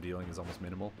damage I'm dealing is almost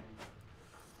minimal.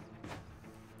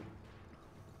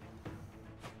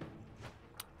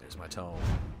 There's my tone.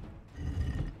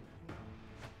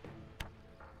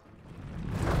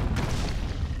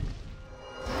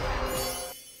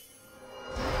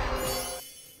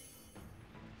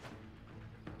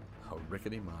 Oh,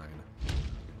 rickety mine.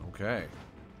 Okay.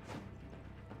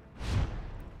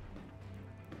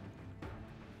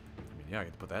 I mean, yeah, I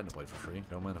get to put that into play for free.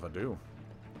 Don't mind if I do.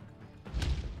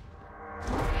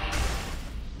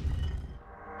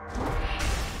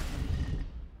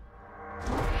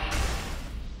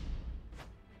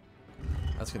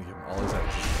 That's gonna give him all his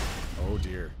eggs. Oh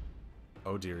dear.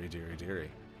 Oh, dearie, dearie,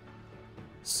 dearie.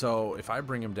 So, if I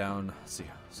bring him down... Let's see.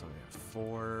 So, we have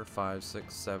 4, 5,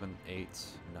 6, 7, 8,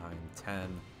 9,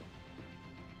 10.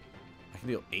 I can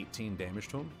deal 18 damage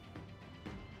to him.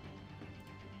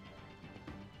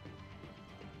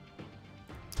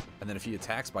 And then if he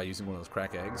attacks by using one of those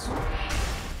crack eggs...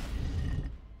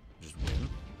 just win.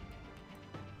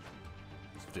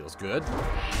 Feels good.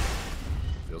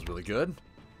 Feels really good.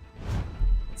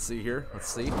 Let's see here. Let's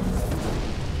see. So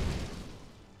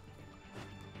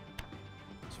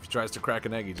if he tries to crack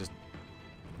an egg, he just...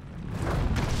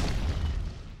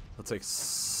 Let's take...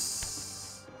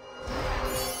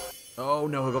 Oh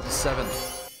no, he'll go up to 7.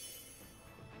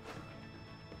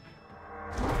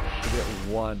 He'll get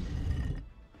 1.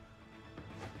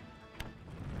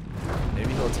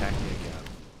 Maybe he'll attack me again.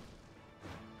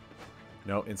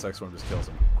 No, Insect Swarm just kills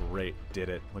him. Great, did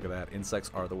it. Look at that. Insects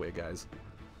are the way, guys.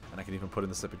 And I can even put in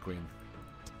the Sipid Queen.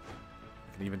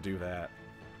 I can even do that.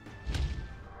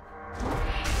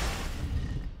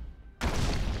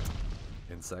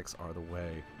 Insects are the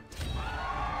way.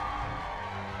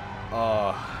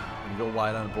 Oh, when you go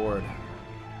wide on board,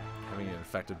 having an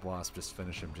infected wasp just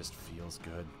finish him just feels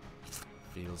good.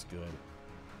 Feels good.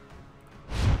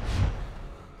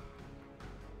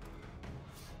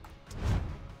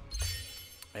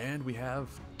 And we have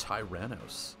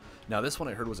Tyrannos. Now this one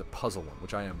I heard was a puzzle one,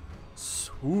 which I am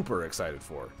super excited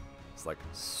for. It's like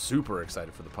super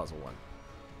excited for the puzzle one.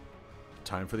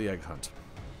 Time for the egg hunt.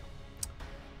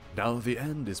 Now the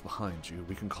end is behind you,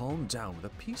 we can calm down with a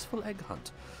peaceful egg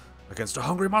hunt against a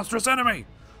hungry monstrous enemy.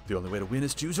 The only way to win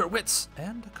is to use your wits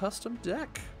and a custom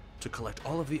deck to collect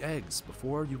all of the eggs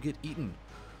before you get eaten.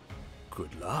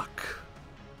 Good luck.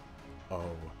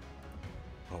 Oh,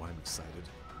 I'm excited.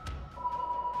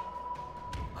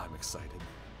 I'm excited.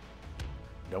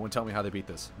 No one tell me how they beat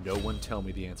this. No one tell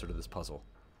me the answer to this puzzle.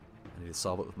 I need to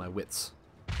solve it with my wits.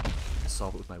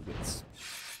 Solve it with my wits.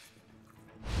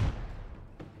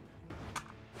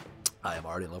 I am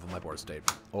already in love with my board state.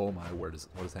 Oh my word,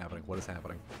 what is happening? What is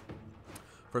happening?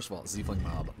 First of all, Ziefling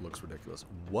Mob looks ridiculous.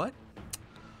 What?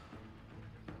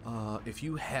 If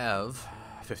you have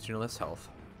 15 or less health,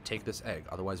 take this egg,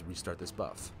 otherwise restart this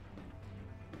buff.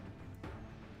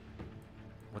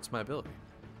 What's my ability?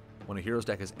 When a hero's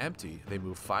deck is empty, they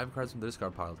move 5 cards from the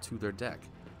discard pile to their deck.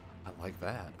 I like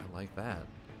that. I like that.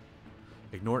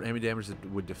 Ignore enemy damage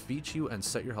that would defeat you and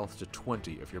set your health to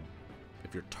 20 if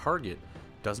your target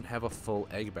doesn't have a full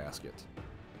egg basket.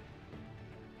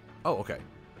 Oh, okay.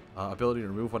 Ability to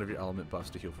remove one of your element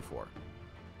buffs to heal for 4.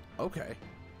 Okay.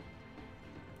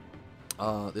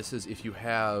 This is if you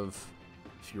have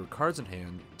fewer cards in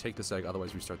hand, take this egg,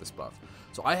 otherwise restart this buff.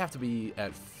 So I have to be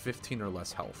at 15 or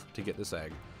less health to get this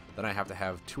egg. Then I have to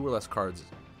have 2 or less cards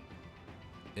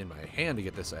in my hand to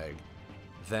get this egg.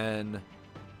 Then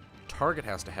target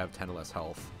has to have 10 or less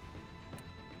health.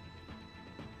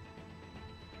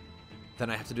 Then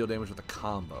I have to deal damage with a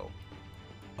combo.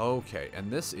 Okay, and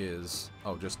this is...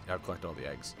 Oh, just I've collected all the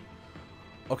eggs.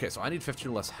 Okay, so I need 15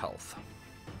 or less health.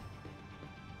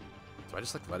 Do I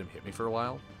just like let him hit me for a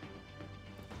while?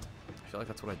 I feel like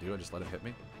that's what I do. I just let him hit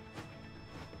me.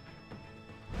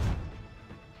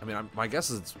 I mean, my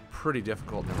guess is it's pretty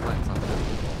difficult. Never mind, it's not that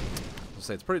difficult. I'll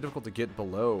say it's pretty difficult to get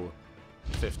below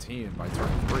 15 by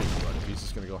turn 3, but if he's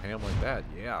just going to go ham like that,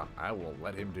 yeah, I will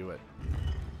let him do it.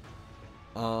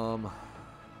 I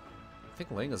think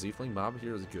laying a Ziefling Mob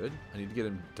here is good. I need to get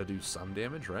him to do some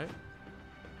damage, right?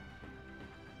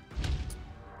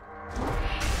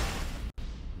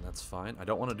 And that's fine. I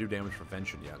don't want to do damage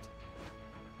prevention yet.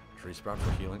 Tree Sprout for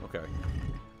healing. Okay.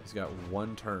 He's got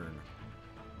 1 turn.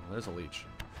 Oh, there's a leech.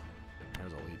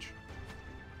 There's a leech.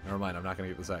 Never mind, I'm not going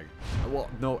to get this egg. Well,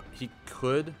 no, he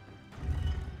could.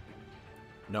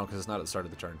 No, because it's not at the start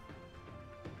of the turn.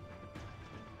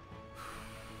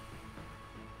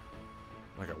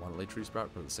 Like, I want to lay Tree Sprout,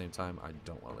 but at the same time, I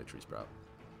don't want to lay Tree Sprout.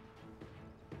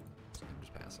 So I'm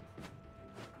just passing.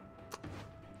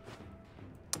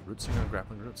 Root Singer and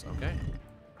Grappling Roots, okay.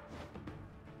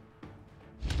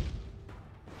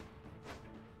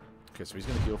 Okay, so he's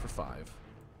going to heal for 5.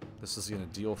 This is going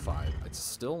to deal 5. It's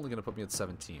still only going to put me at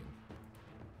 17.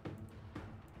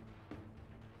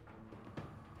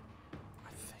 I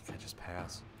think I just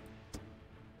pass.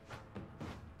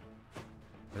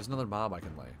 There's another mob I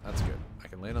can lay. That's good. I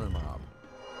can lay another mob.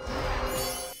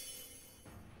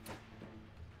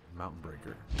 Mountain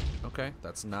Breaker. Okay,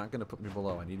 that's not going to put me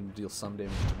below. I need him to deal some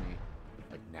damage to me.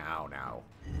 Like, now.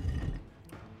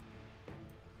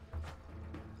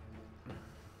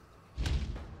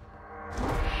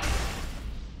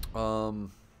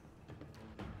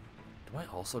 Do I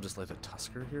also just lay the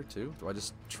Tusker here too? Do I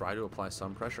just try to apply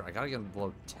some pressure? I gotta get him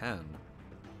below 10.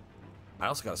 I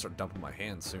also gotta start dumping my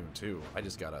hand soon too. I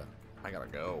gotta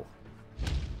go.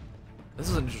 This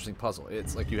is an interesting puzzle.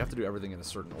 It's like you have to do everything in a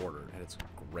certain order, and it's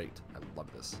great. I love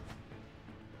this.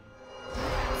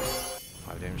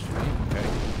 5 damage to me. Okay.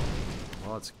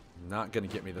 Well, it's not gonna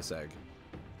get me this egg.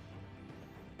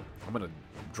 I'm gonna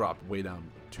drop way down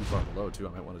too far below too. I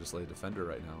might want to just lay a defender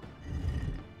right now.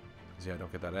 Cause yeah, I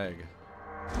don't get that egg.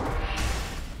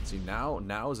 See,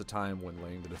 now is a time when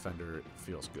laying the defender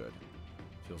feels good.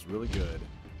 Feels really good.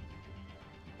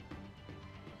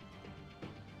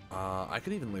 I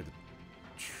could even lay the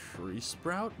tree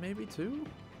sprout maybe too.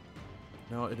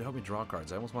 No, it'd help me draw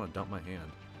cards. I almost want to dump my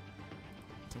hand.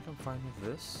 I think I'm fine with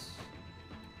this.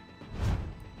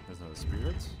 There's another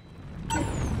spirits.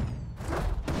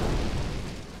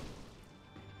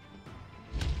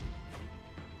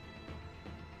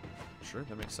 Sure,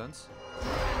 that makes sense.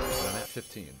 But I'm at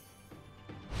 15.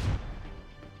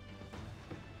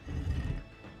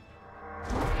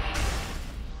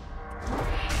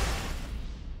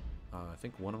 I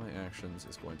think one of my actions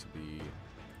is going to be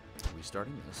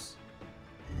restarting this.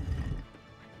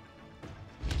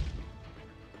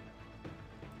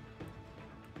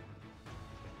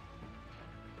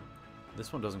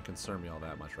 This one doesn't concern me all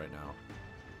that much right now.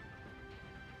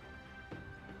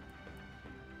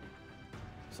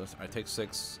 So I take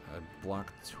 6, I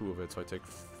block 2 of it, so I take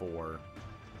 4.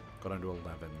 Go down to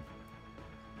 11.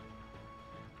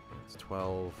 It's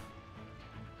 12,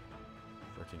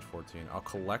 13, 14. I'll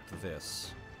collect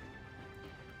this.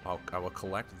 I will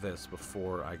collect this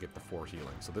before I get the 4 healing.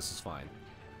 So this is fine.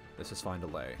 This is fine to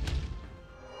lay.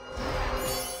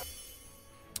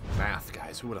 Math,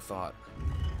 guys. Who would have thought?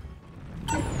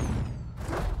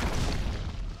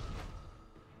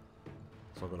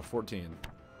 So I'll go to 14.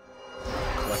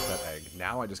 Collect that egg.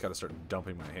 Now I just gotta start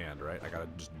dumping my hand, right? I gotta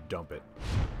just dump it.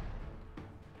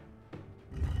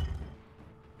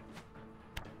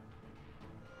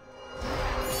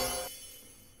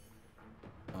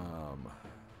 I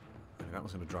mean, that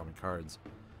was gonna draw me cards.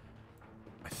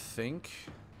 I think...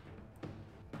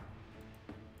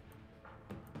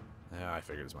 Yeah, I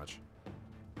figured as much.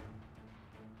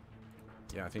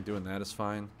 Yeah, I think doing that is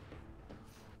fine.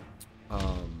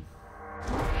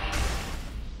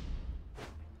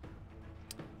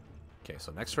 Okay,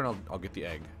 so next turn I'll get the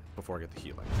egg before I get the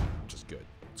healing, which is good.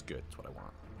 It's good. It's what I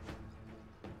want.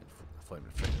 Flame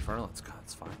Infernal. It's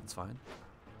fine. It's fine.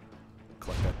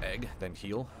 Collect that egg, then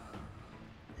heal.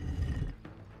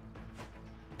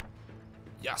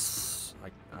 Yes!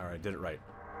 Alright, did it right.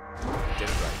 Did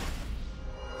it right.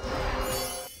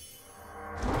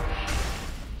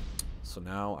 So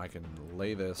now I can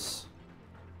lay this.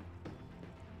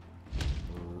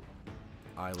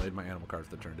 I laid my animal card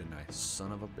for the turn, didn't I?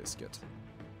 Son of a biscuit.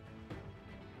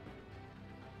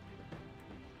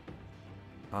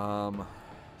 So,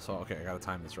 okay, I gotta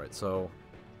time this right. So,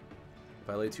 if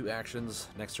I lay 2 actions,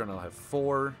 next turn I'll have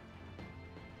 4.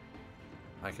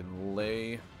 I can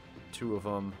lay 2 of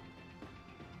them.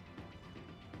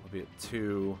 I'll be at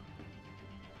 2.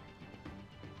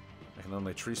 I can then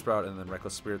lay Tree Sprout and then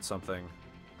Reckless Spirit something.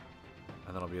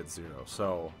 And then I'll be at 0.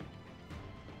 So...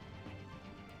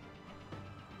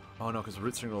 Oh no, because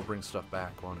Root Singer will bring stuff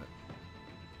back, won't it?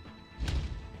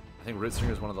 I think Root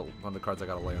Singer is one of the cards I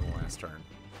gotta lay on the last turn.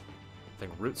 I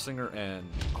think Root Singer and...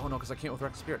 Oh no, because I can't with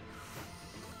Reckless Spirit.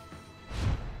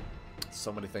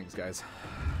 So many things, guys.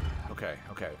 Okay.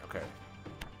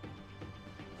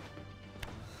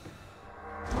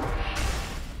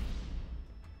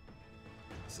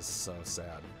 This is so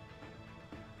sad.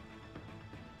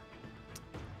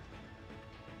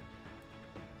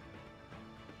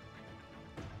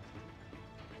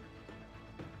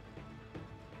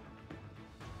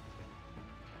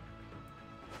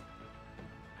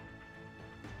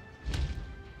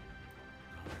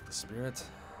 Spirit.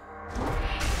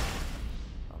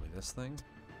 Probably this thing.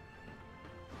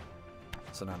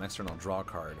 So now next turn I'll draw a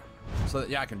card. So that,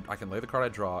 yeah, I can lay the card I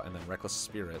draw and then Reckless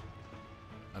Spirit,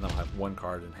 and then I'll have 1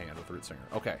 card in hand with Root Singer.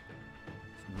 Okay.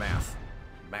 Math.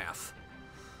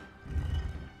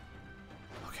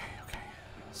 Okay.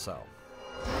 So.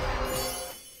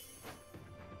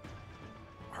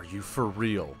 Are you for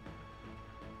real?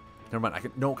 Never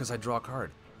mind. No, because I draw a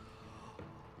card.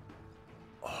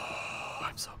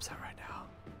 I'm so upset right now.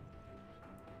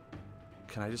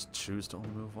 Can I just choose to only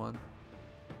move 1?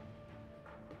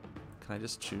 Can I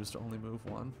just choose to only move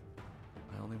 1?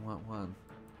 I only want 1.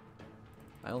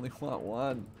 I only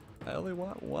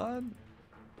want 1.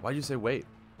 Why'd you say wait?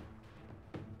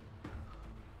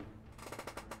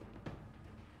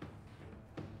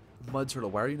 Mud Turtle,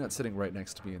 why are you not sitting right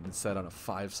next to me and set on a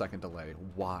 5-second delay?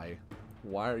 Why?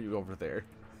 Why are you over there?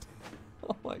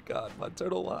 Oh my god, Mud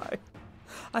Turtle, why?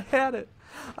 I had it.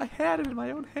 I had it in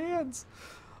my own hands.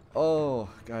 Oh,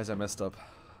 guys, I messed up.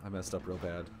 I messed up real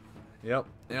bad. Yep,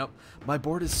 yep. My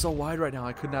board is so wide right now,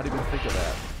 I could not even think of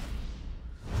that.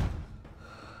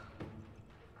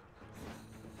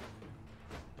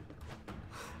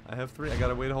 I have 3. I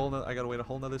gotta wait a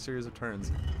whole nother series of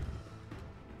turns.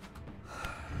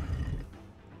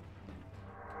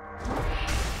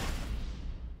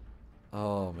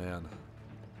 Oh man.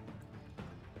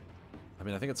 I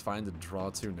mean, I think it's fine to draw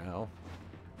 2 now.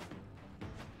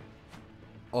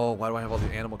 Oh, why do I have all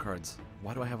the animal cards?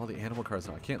 Why do I have all the animal cards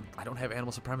now? I don't have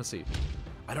animal supremacy.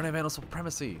 I don't have animal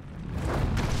supremacy.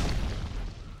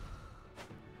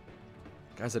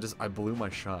 Guys, I blew my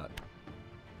shot.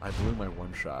 I blew my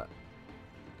 1 shot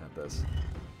at this.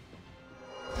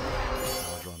 Now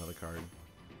I'll draw another card.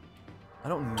 I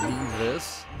don't need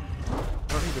this. I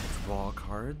don't need to draw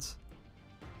cards.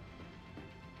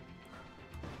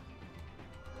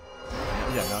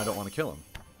 Yeah, now I don't want to kill him.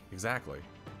 Exactly.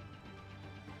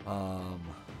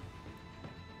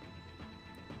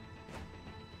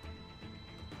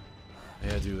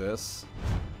 Yeah, do this.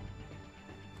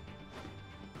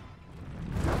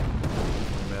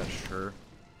 Yeah, sure.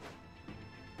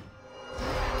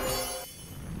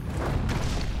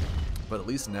 But at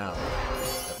least now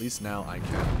I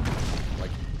can,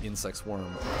 like, Insect Swarm,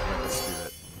 Reckless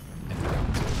Spirit, and be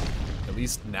down 2. At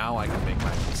least now I can make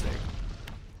my own mistake.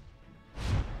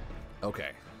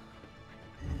 Okay.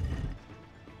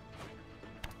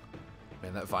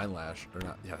 Man, that Vine Lash, or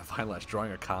not, yeah, the Vine Lash,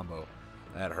 drawing a combo,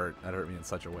 that hurt me in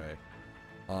such a way.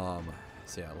 So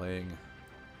yeah, laying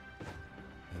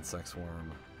Insect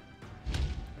Swarm.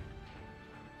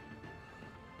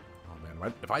 Oh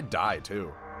man, if I die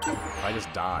too, if I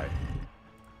just die.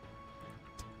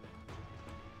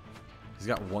 He's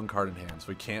got 1 card in hand,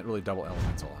 so he can't really double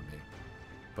Elemental on me.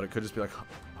 But it could just be like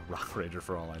a Rock Rager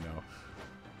for all I know.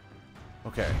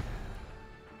 Okay.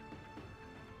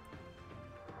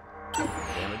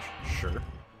 Damage, sure.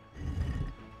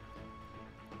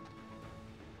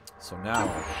 So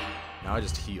now I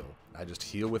just heal. I just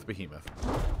heal with Behemoth.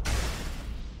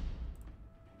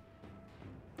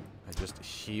 I just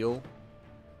heal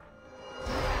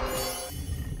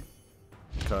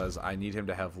because I need him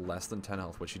to have less than 10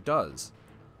 health, which he does.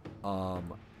 Why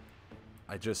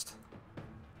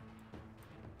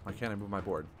can't I move my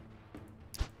board?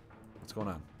 What's going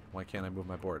on? Why can't I move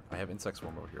my board? I have Insect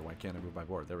Swarm over here. Why can't I move my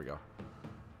board? There we go.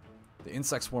 The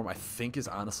Insect Swarm, I think, is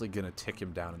honestly going to tick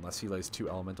him down unless he lays 2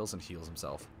 elementals and heals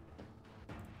himself.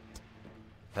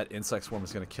 That Insect Swarm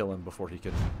is going to kill him before he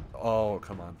can... Oh,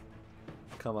 come on.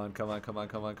 Come on, come on, come on,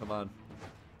 come on, come on.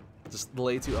 Just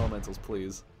lay 2 elementals,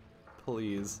 please.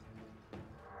 Please.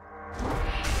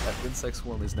 That Insect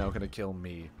Swarm is now going to kill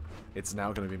me. It's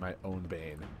now going to be my own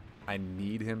bane. I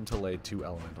need him to lay 2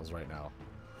 elementals right now.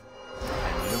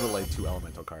 I need him to lay 2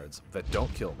 elemental cards that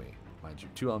don't kill me. Mind you,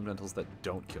 2 elementals that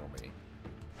don't kill me.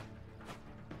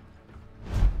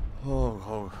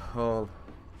 Oh.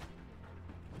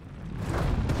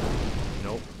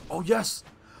 Nope. Oh, yes!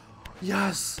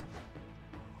 Yes!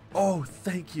 Oh,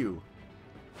 thank you.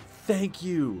 Thank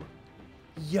you.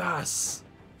 Yes!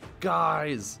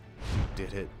 Guys! You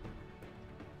did it.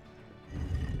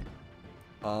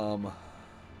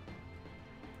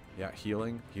 Yeah,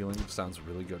 healing sounds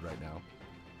really good right now.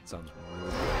 Sounds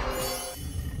really good.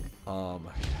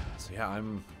 So yeah,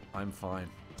 I'm fine.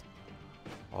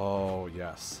 Oh,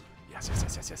 yes.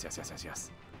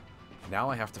 Yes. Now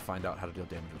I have to find out how to deal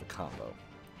damage with a combo.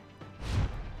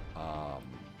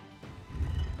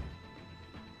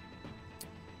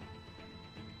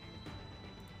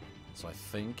 So I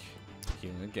think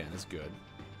healing again is good.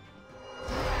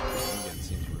 Healing again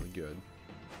seems really good.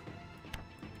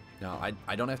 Now,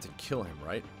 I don't have to kill him,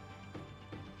 right?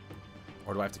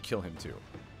 Or do I have to kill him too?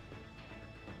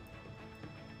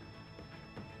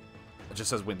 It just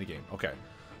says win the game. Okay.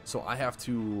 So I have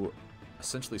to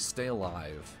essentially stay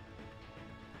alive.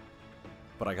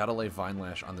 But I gotta lay Vine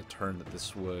Lash on the turn that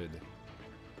this would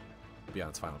be on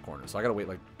its final corner. So I gotta wait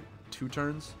like 2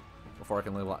 turns before I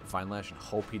can lay Vine Lash and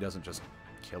hope he doesn't just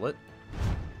kill it.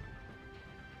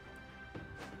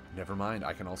 Never mind.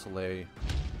 I can also lay...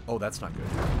 Oh, that's not good.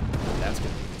 That's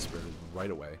going to be Inspirited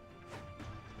right away.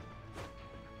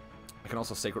 I can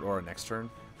also Sacred Aura next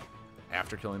turn,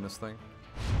 after killing this thing.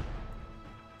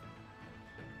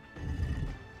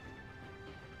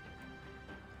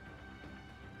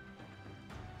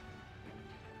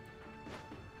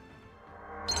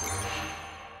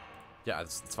 Yeah,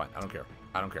 it's fine. I don't care.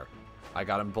 I don't care. I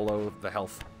got him below the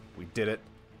health. We did it.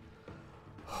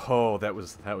 Oh, that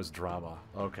was drama.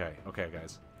 Okay,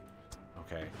 guys.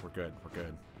 Okay, we're good.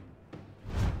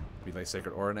 We lay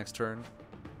Sacred Aura next turn.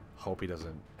 Hope he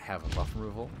doesn't have a buff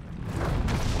removal.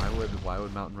 Why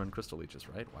would Mountain run Crystal Leeches,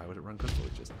 right? Why would it run Crystal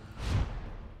Leeches?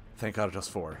 Thank God it does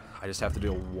 4. I just have to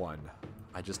deal 1.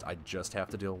 I just have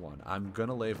to deal 1. I'm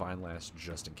gonna lay Vine Lash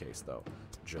just in case, though.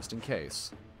 Just in case.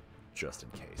 Just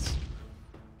in case.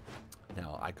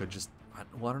 Now, I could just...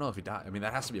 Well, I don't know if he died. I mean,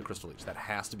 that has to be a Crystal Leech. That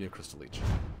has to be a Crystal Leech.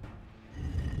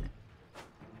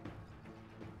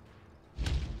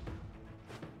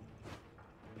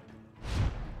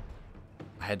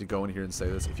 I had to go in here and say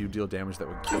this. If you deal damage that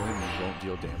would kill him, you won't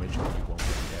deal damage and you won't get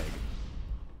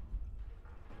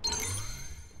the egg.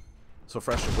 So,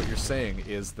 Fresh, what you're saying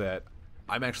is that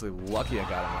I'm actually lucky I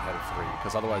got him ahead of 3,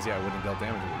 because otherwise, yeah, I wouldn't have dealt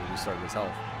damage if we restarted his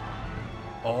health.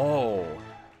 Oh.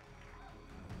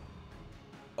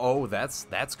 Oh,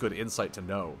 that's good insight to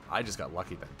know. I just got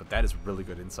lucky then, but that is really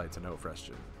good insight to know,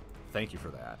 Freshton. Thank you for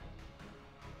that.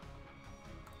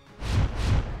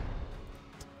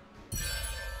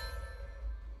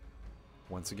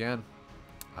 Once again,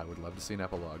 I would love to see an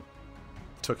epilogue.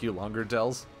 Took you longer,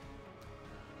 Dells?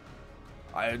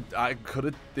 I could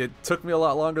have... It took me a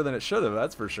lot longer than it should have,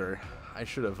 that's for sure. I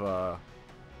should have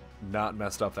not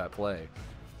messed up that play.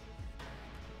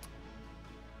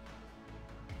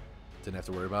 Didn't have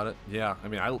to worry about it. Yeah, I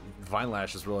mean, Vine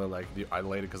Lash is really like... I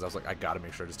laid it because I was like, I gotta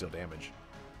make sure to steal damage.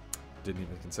 Didn't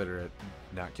even consider it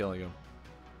not killing him.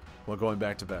 Well, going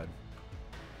back to bed.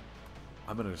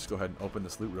 I'm gonna just go ahead and open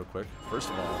this loot real quick. First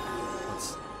of all,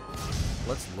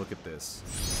 let's look at this.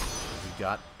 We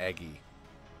got Eggy.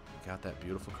 We got that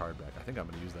beautiful card back. I think I'm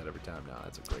gonna use that every time now.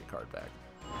 That's a great card back.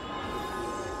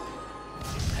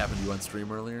 Happened to you on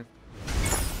stream earlier?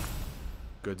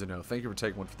 Good to know. Thank you for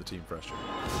taking one for the team, Fresher.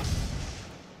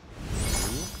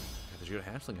 Did you get a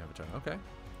hatchling avatar? Okay.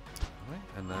 Alright,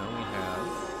 and now we have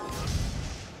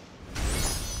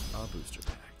a booster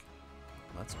pack.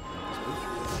 Let's open up this booster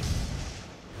pack.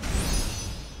 I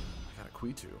got a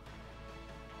Queetu.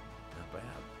 Not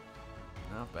bad.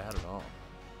 Not bad at all.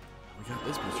 We got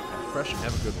this booster pack. Fresh,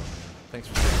 have a good one, man. Thanks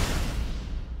for saying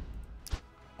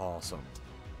that. Awesome.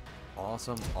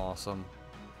 Awesome, awesome,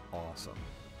 awesome.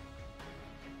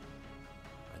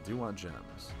 I do want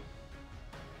gems.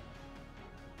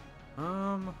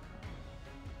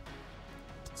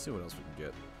 Let's see what else we can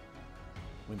get.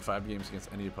 Win 5 games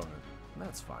against any opponent.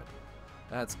 That's fine.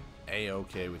 That's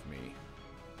A-okay with me.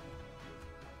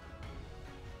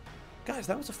 Guys,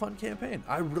 that was a fun campaign.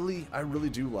 I really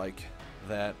do like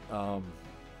that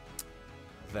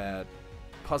that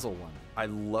puzzle one. I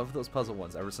love those puzzle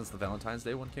ones ever since the Valentine's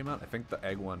Day one came out. I think the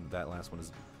egg one, that last one,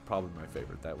 is probably my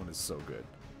favorite. That one is so good.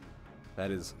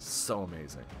 That is so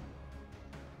amazing.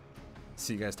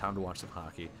 See you guys, time to watch some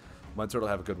hockey. Mud Turtle,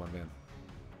 have a good one, man.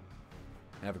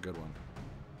 Have a good one.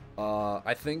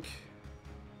 I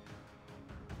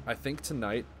think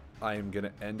tonight I am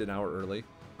gonna end an hour early.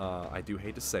 I do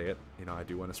hate to say it, you know, I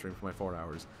do want to stream for my 4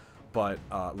 hours, but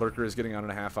Lurker is getting on in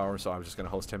a half hour, so I was just gonna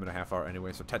host him in a half hour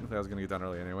anyway. So technically, I was gonna get done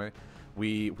early anyway.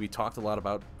 We talked a lot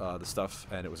about the stuff,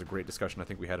 and it was a great discussion. I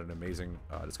think we had an amazing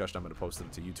discussion. I'm gonna post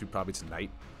it to YouTube probably tonight.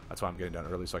 That's why I'm getting done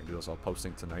early, so I can do this all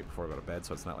posting tonight before I go to bed,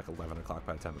 so it's not like 11 o'clock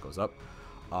by the time it goes up.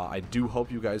 I do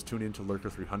hope you guys tune in to Lurker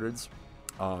 300s.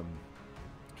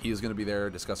 He is going to be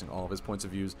there discussing all of his points of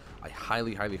views. I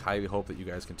highly, highly, highly hope that you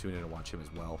guys can tune in and watch him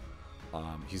as well.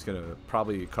 He's going to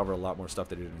probably cover a lot more stuff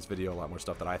that he did in his video, a lot more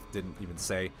stuff that I didn't even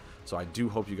say. So I do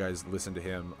hope you guys listen to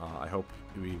him. I hope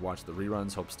we watch the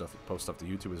reruns, hope post stuff to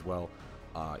YouTube as well.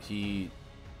 He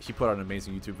put out an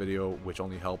amazing YouTube video, which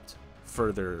only helped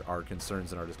further our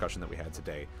concerns and our discussion that we had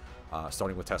today,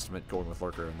 starting with Testament, going with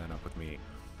Lurker, and then up with me.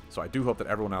 So I do hope that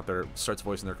everyone out there starts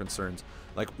voicing their concerns.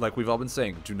 Like we've all been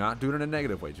saying, do not do it in a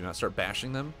negative way. Do not start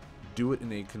bashing them. Do it in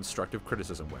a constructive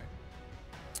criticism way.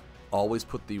 Always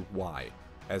put the why.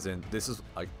 As in, this is,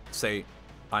 like, say,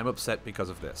 I'm upset because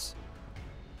of this.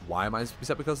 Why am I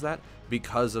upset because of that?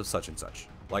 Because of such and such.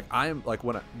 Like,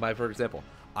 for example,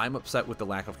 I'm upset with the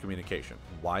lack of communication.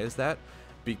 Why is that?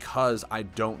 Because I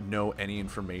don't know any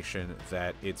information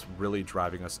that it's really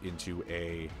driving us into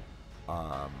an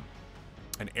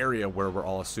area where we're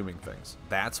all assuming things.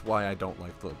 That's why I don't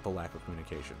like the lack of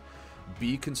communication.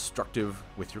 Be constructive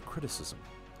with your criticism.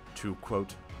 To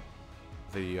quote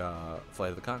the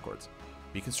Flight of the Conchords.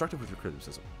 Be constructive with your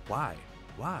criticism. Why?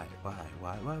 Why?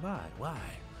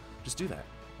 Just do that.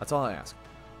 That's all I ask.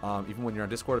 Even when you're on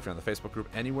Discord, if you're on the Facebook group,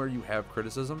 anywhere you have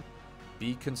criticism,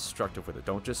 be constructive with it.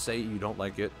 Don't just say you don't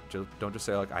like it. Don't just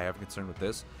say, like, I have a concern with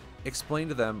this. Explain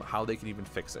to them how they can even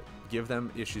fix it. Give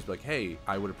them issues like, hey,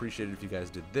 I would appreciate it if you guys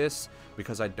did this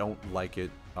because I don't like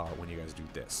it when you guys do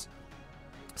this.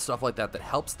 Stuff like that that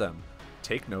helps them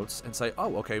take notes and say,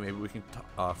 oh, okay, maybe we can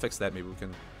fix that. Maybe we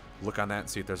can look on that and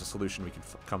see if there's a solution we can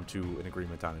come to an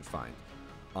agreement on and find.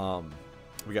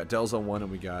 We got Delzone1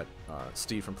 and we got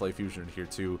Steve from PlayFusion in here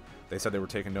too. They said they were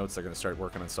taking notes. They're going to start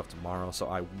working on stuff tomorrow, so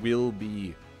I will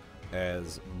be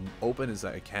as open as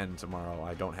I can tomorrow.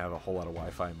 I don't have a whole lot of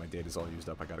Wi-Fi and my data's all used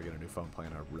up. I got to get a new phone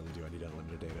plan. I really do. I need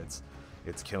unlimited data.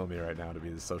 It's killing me right now to be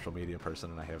the social media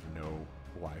person and I have no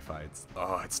Wi-Fi.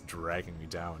 It's dragging me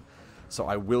down. So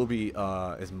I will be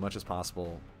as much as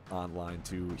possible online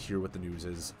to hear what the news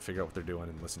is, figure out what they're doing,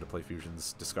 and listen to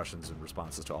PlayFusion's discussions and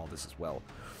responses to all this as well.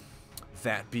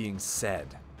 That being said,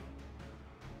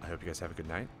 I hope you guys have a good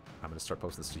night. I'm going to start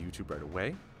posting this to YouTube right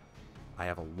away. I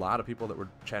have a lot of people that were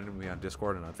chatting with me on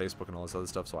Discord and on Facebook and all this other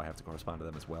stuff, so I have to correspond to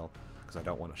them as well because I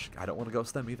don't want to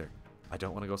ghost them either. I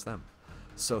don't want to ghost them.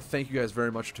 So thank you guys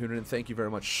very much for tuning in. Thank you very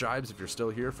much, Shibes, if you're still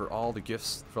here, for all the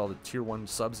gifts, for all the tier 1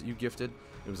 subs that you gifted.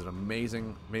 It was an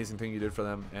amazing, amazing thing you did for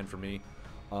them and for me.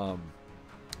 I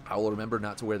will remember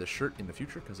not to wear the shirt in the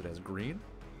future because it has green.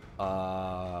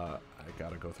 I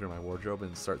gotta go through my wardrobe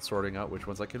and start sorting out which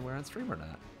ones I can wear on stream or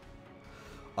not.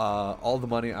 All the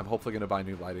money, I'm hopefully going to buy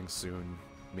new lighting soon.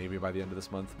 Maybe by the end of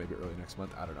this month, maybe early next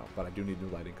month. I don't know. But I do need new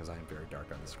lighting because I am very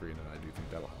dark on the screen, and I do think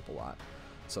that will help a lot.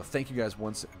 So thank you guys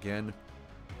once again.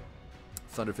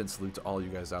 Thunderfin salute to all you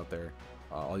guys out there.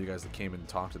 All you guys that came and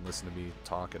talked and listened to me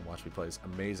talk and watch me play this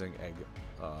amazing Egg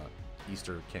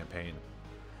Easter campaign.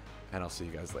 And I'll see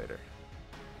you guys later.